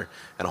together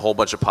and a whole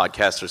bunch of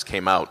podcasters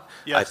came out.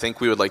 Yeah. I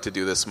think we would like to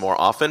do this more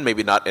often,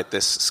 maybe not at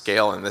this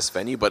scale and this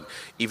venue, but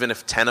even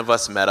if 10 of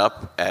us met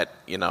up at,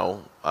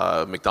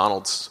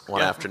 McDonald's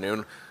one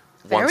afternoon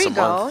once a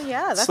month.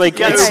 Yeah, that's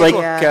it's like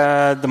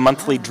the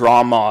monthly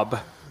draw mob.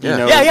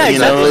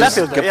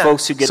 Exactly.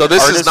 Folks who get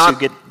artists who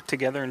get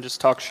together and just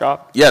talk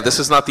shop. Yeah, this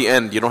is not the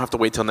end. You don't have to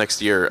wait till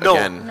next year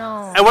again.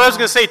 No. And what I was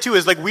going to say, too,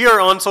 is like we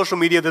are on social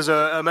media. There's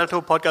a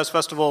Manitoba Podcast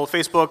Festival,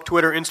 Facebook,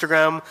 Twitter,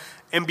 Instagram,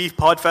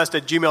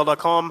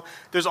 mbpodfest@gmail.com.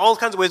 There's all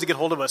kinds of ways to get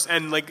hold of us.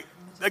 And like,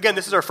 again,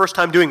 this is our first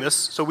time doing this,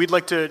 so we'd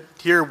like to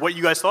hear what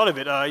you guys thought of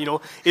it.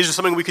 Is there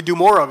something we could do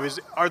more of?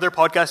 Are there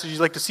podcasts that you'd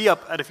like to see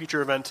up at a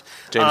future event?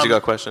 James, you got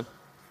a question?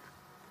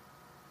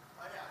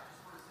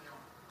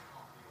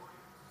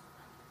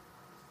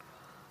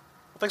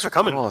 Thanks for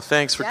coming. Oh,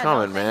 thanks for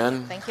coming,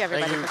 man. Thank you,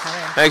 everybody, for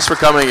coming. Thanks for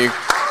coming.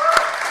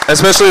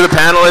 Especially the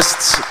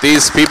panelists.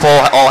 These people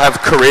all have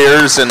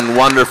careers and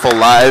wonderful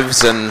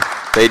lives, and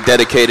they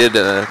dedicated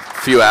a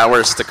few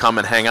hours to come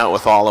and hang out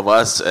with all of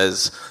us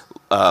as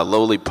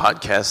lowly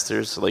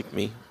podcasters like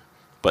me.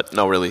 But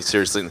no, really,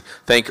 seriously,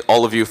 thank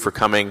all of you for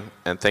coming,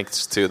 and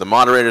thanks to the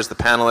moderators, the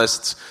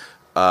panelists,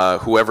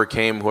 whoever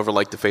came, whoever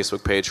liked the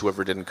Facebook page,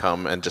 whoever didn't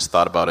come and just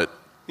thought about it.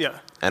 Yeah.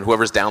 And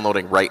whoever's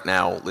downloading right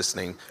now,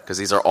 listening, because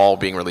these are all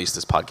being released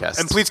as podcasts.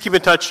 And please keep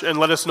in touch and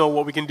let us know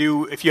what we can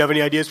do if you have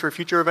any ideas for a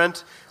future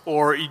event,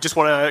 or you just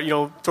want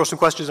to, throw some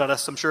questions at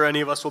us. I'm sure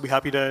any of us will be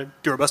happy to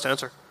do our best to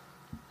answer.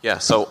 Yeah.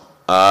 So,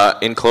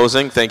 in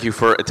closing, thank you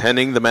for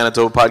attending the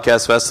Manitoba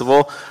Podcast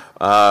Festival.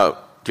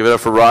 Give it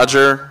up for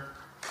Roger,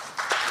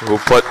 who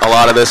put a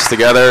lot of this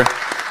together.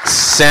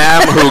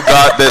 Sam, who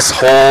got this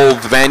whole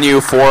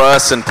venue for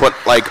us and put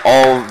like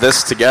all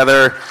this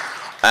together.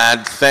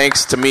 And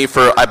thanks to me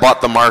I bought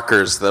the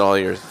markers that all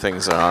your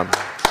things are on.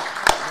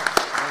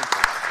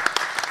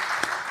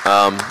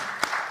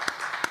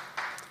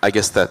 I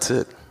guess that's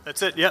it.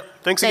 That's it, yep.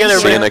 Thanks again,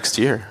 everybody. See you next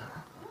year.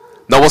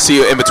 No, we'll see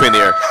you in between the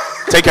year.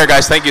 Take care,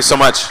 guys. Thank you so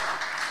much.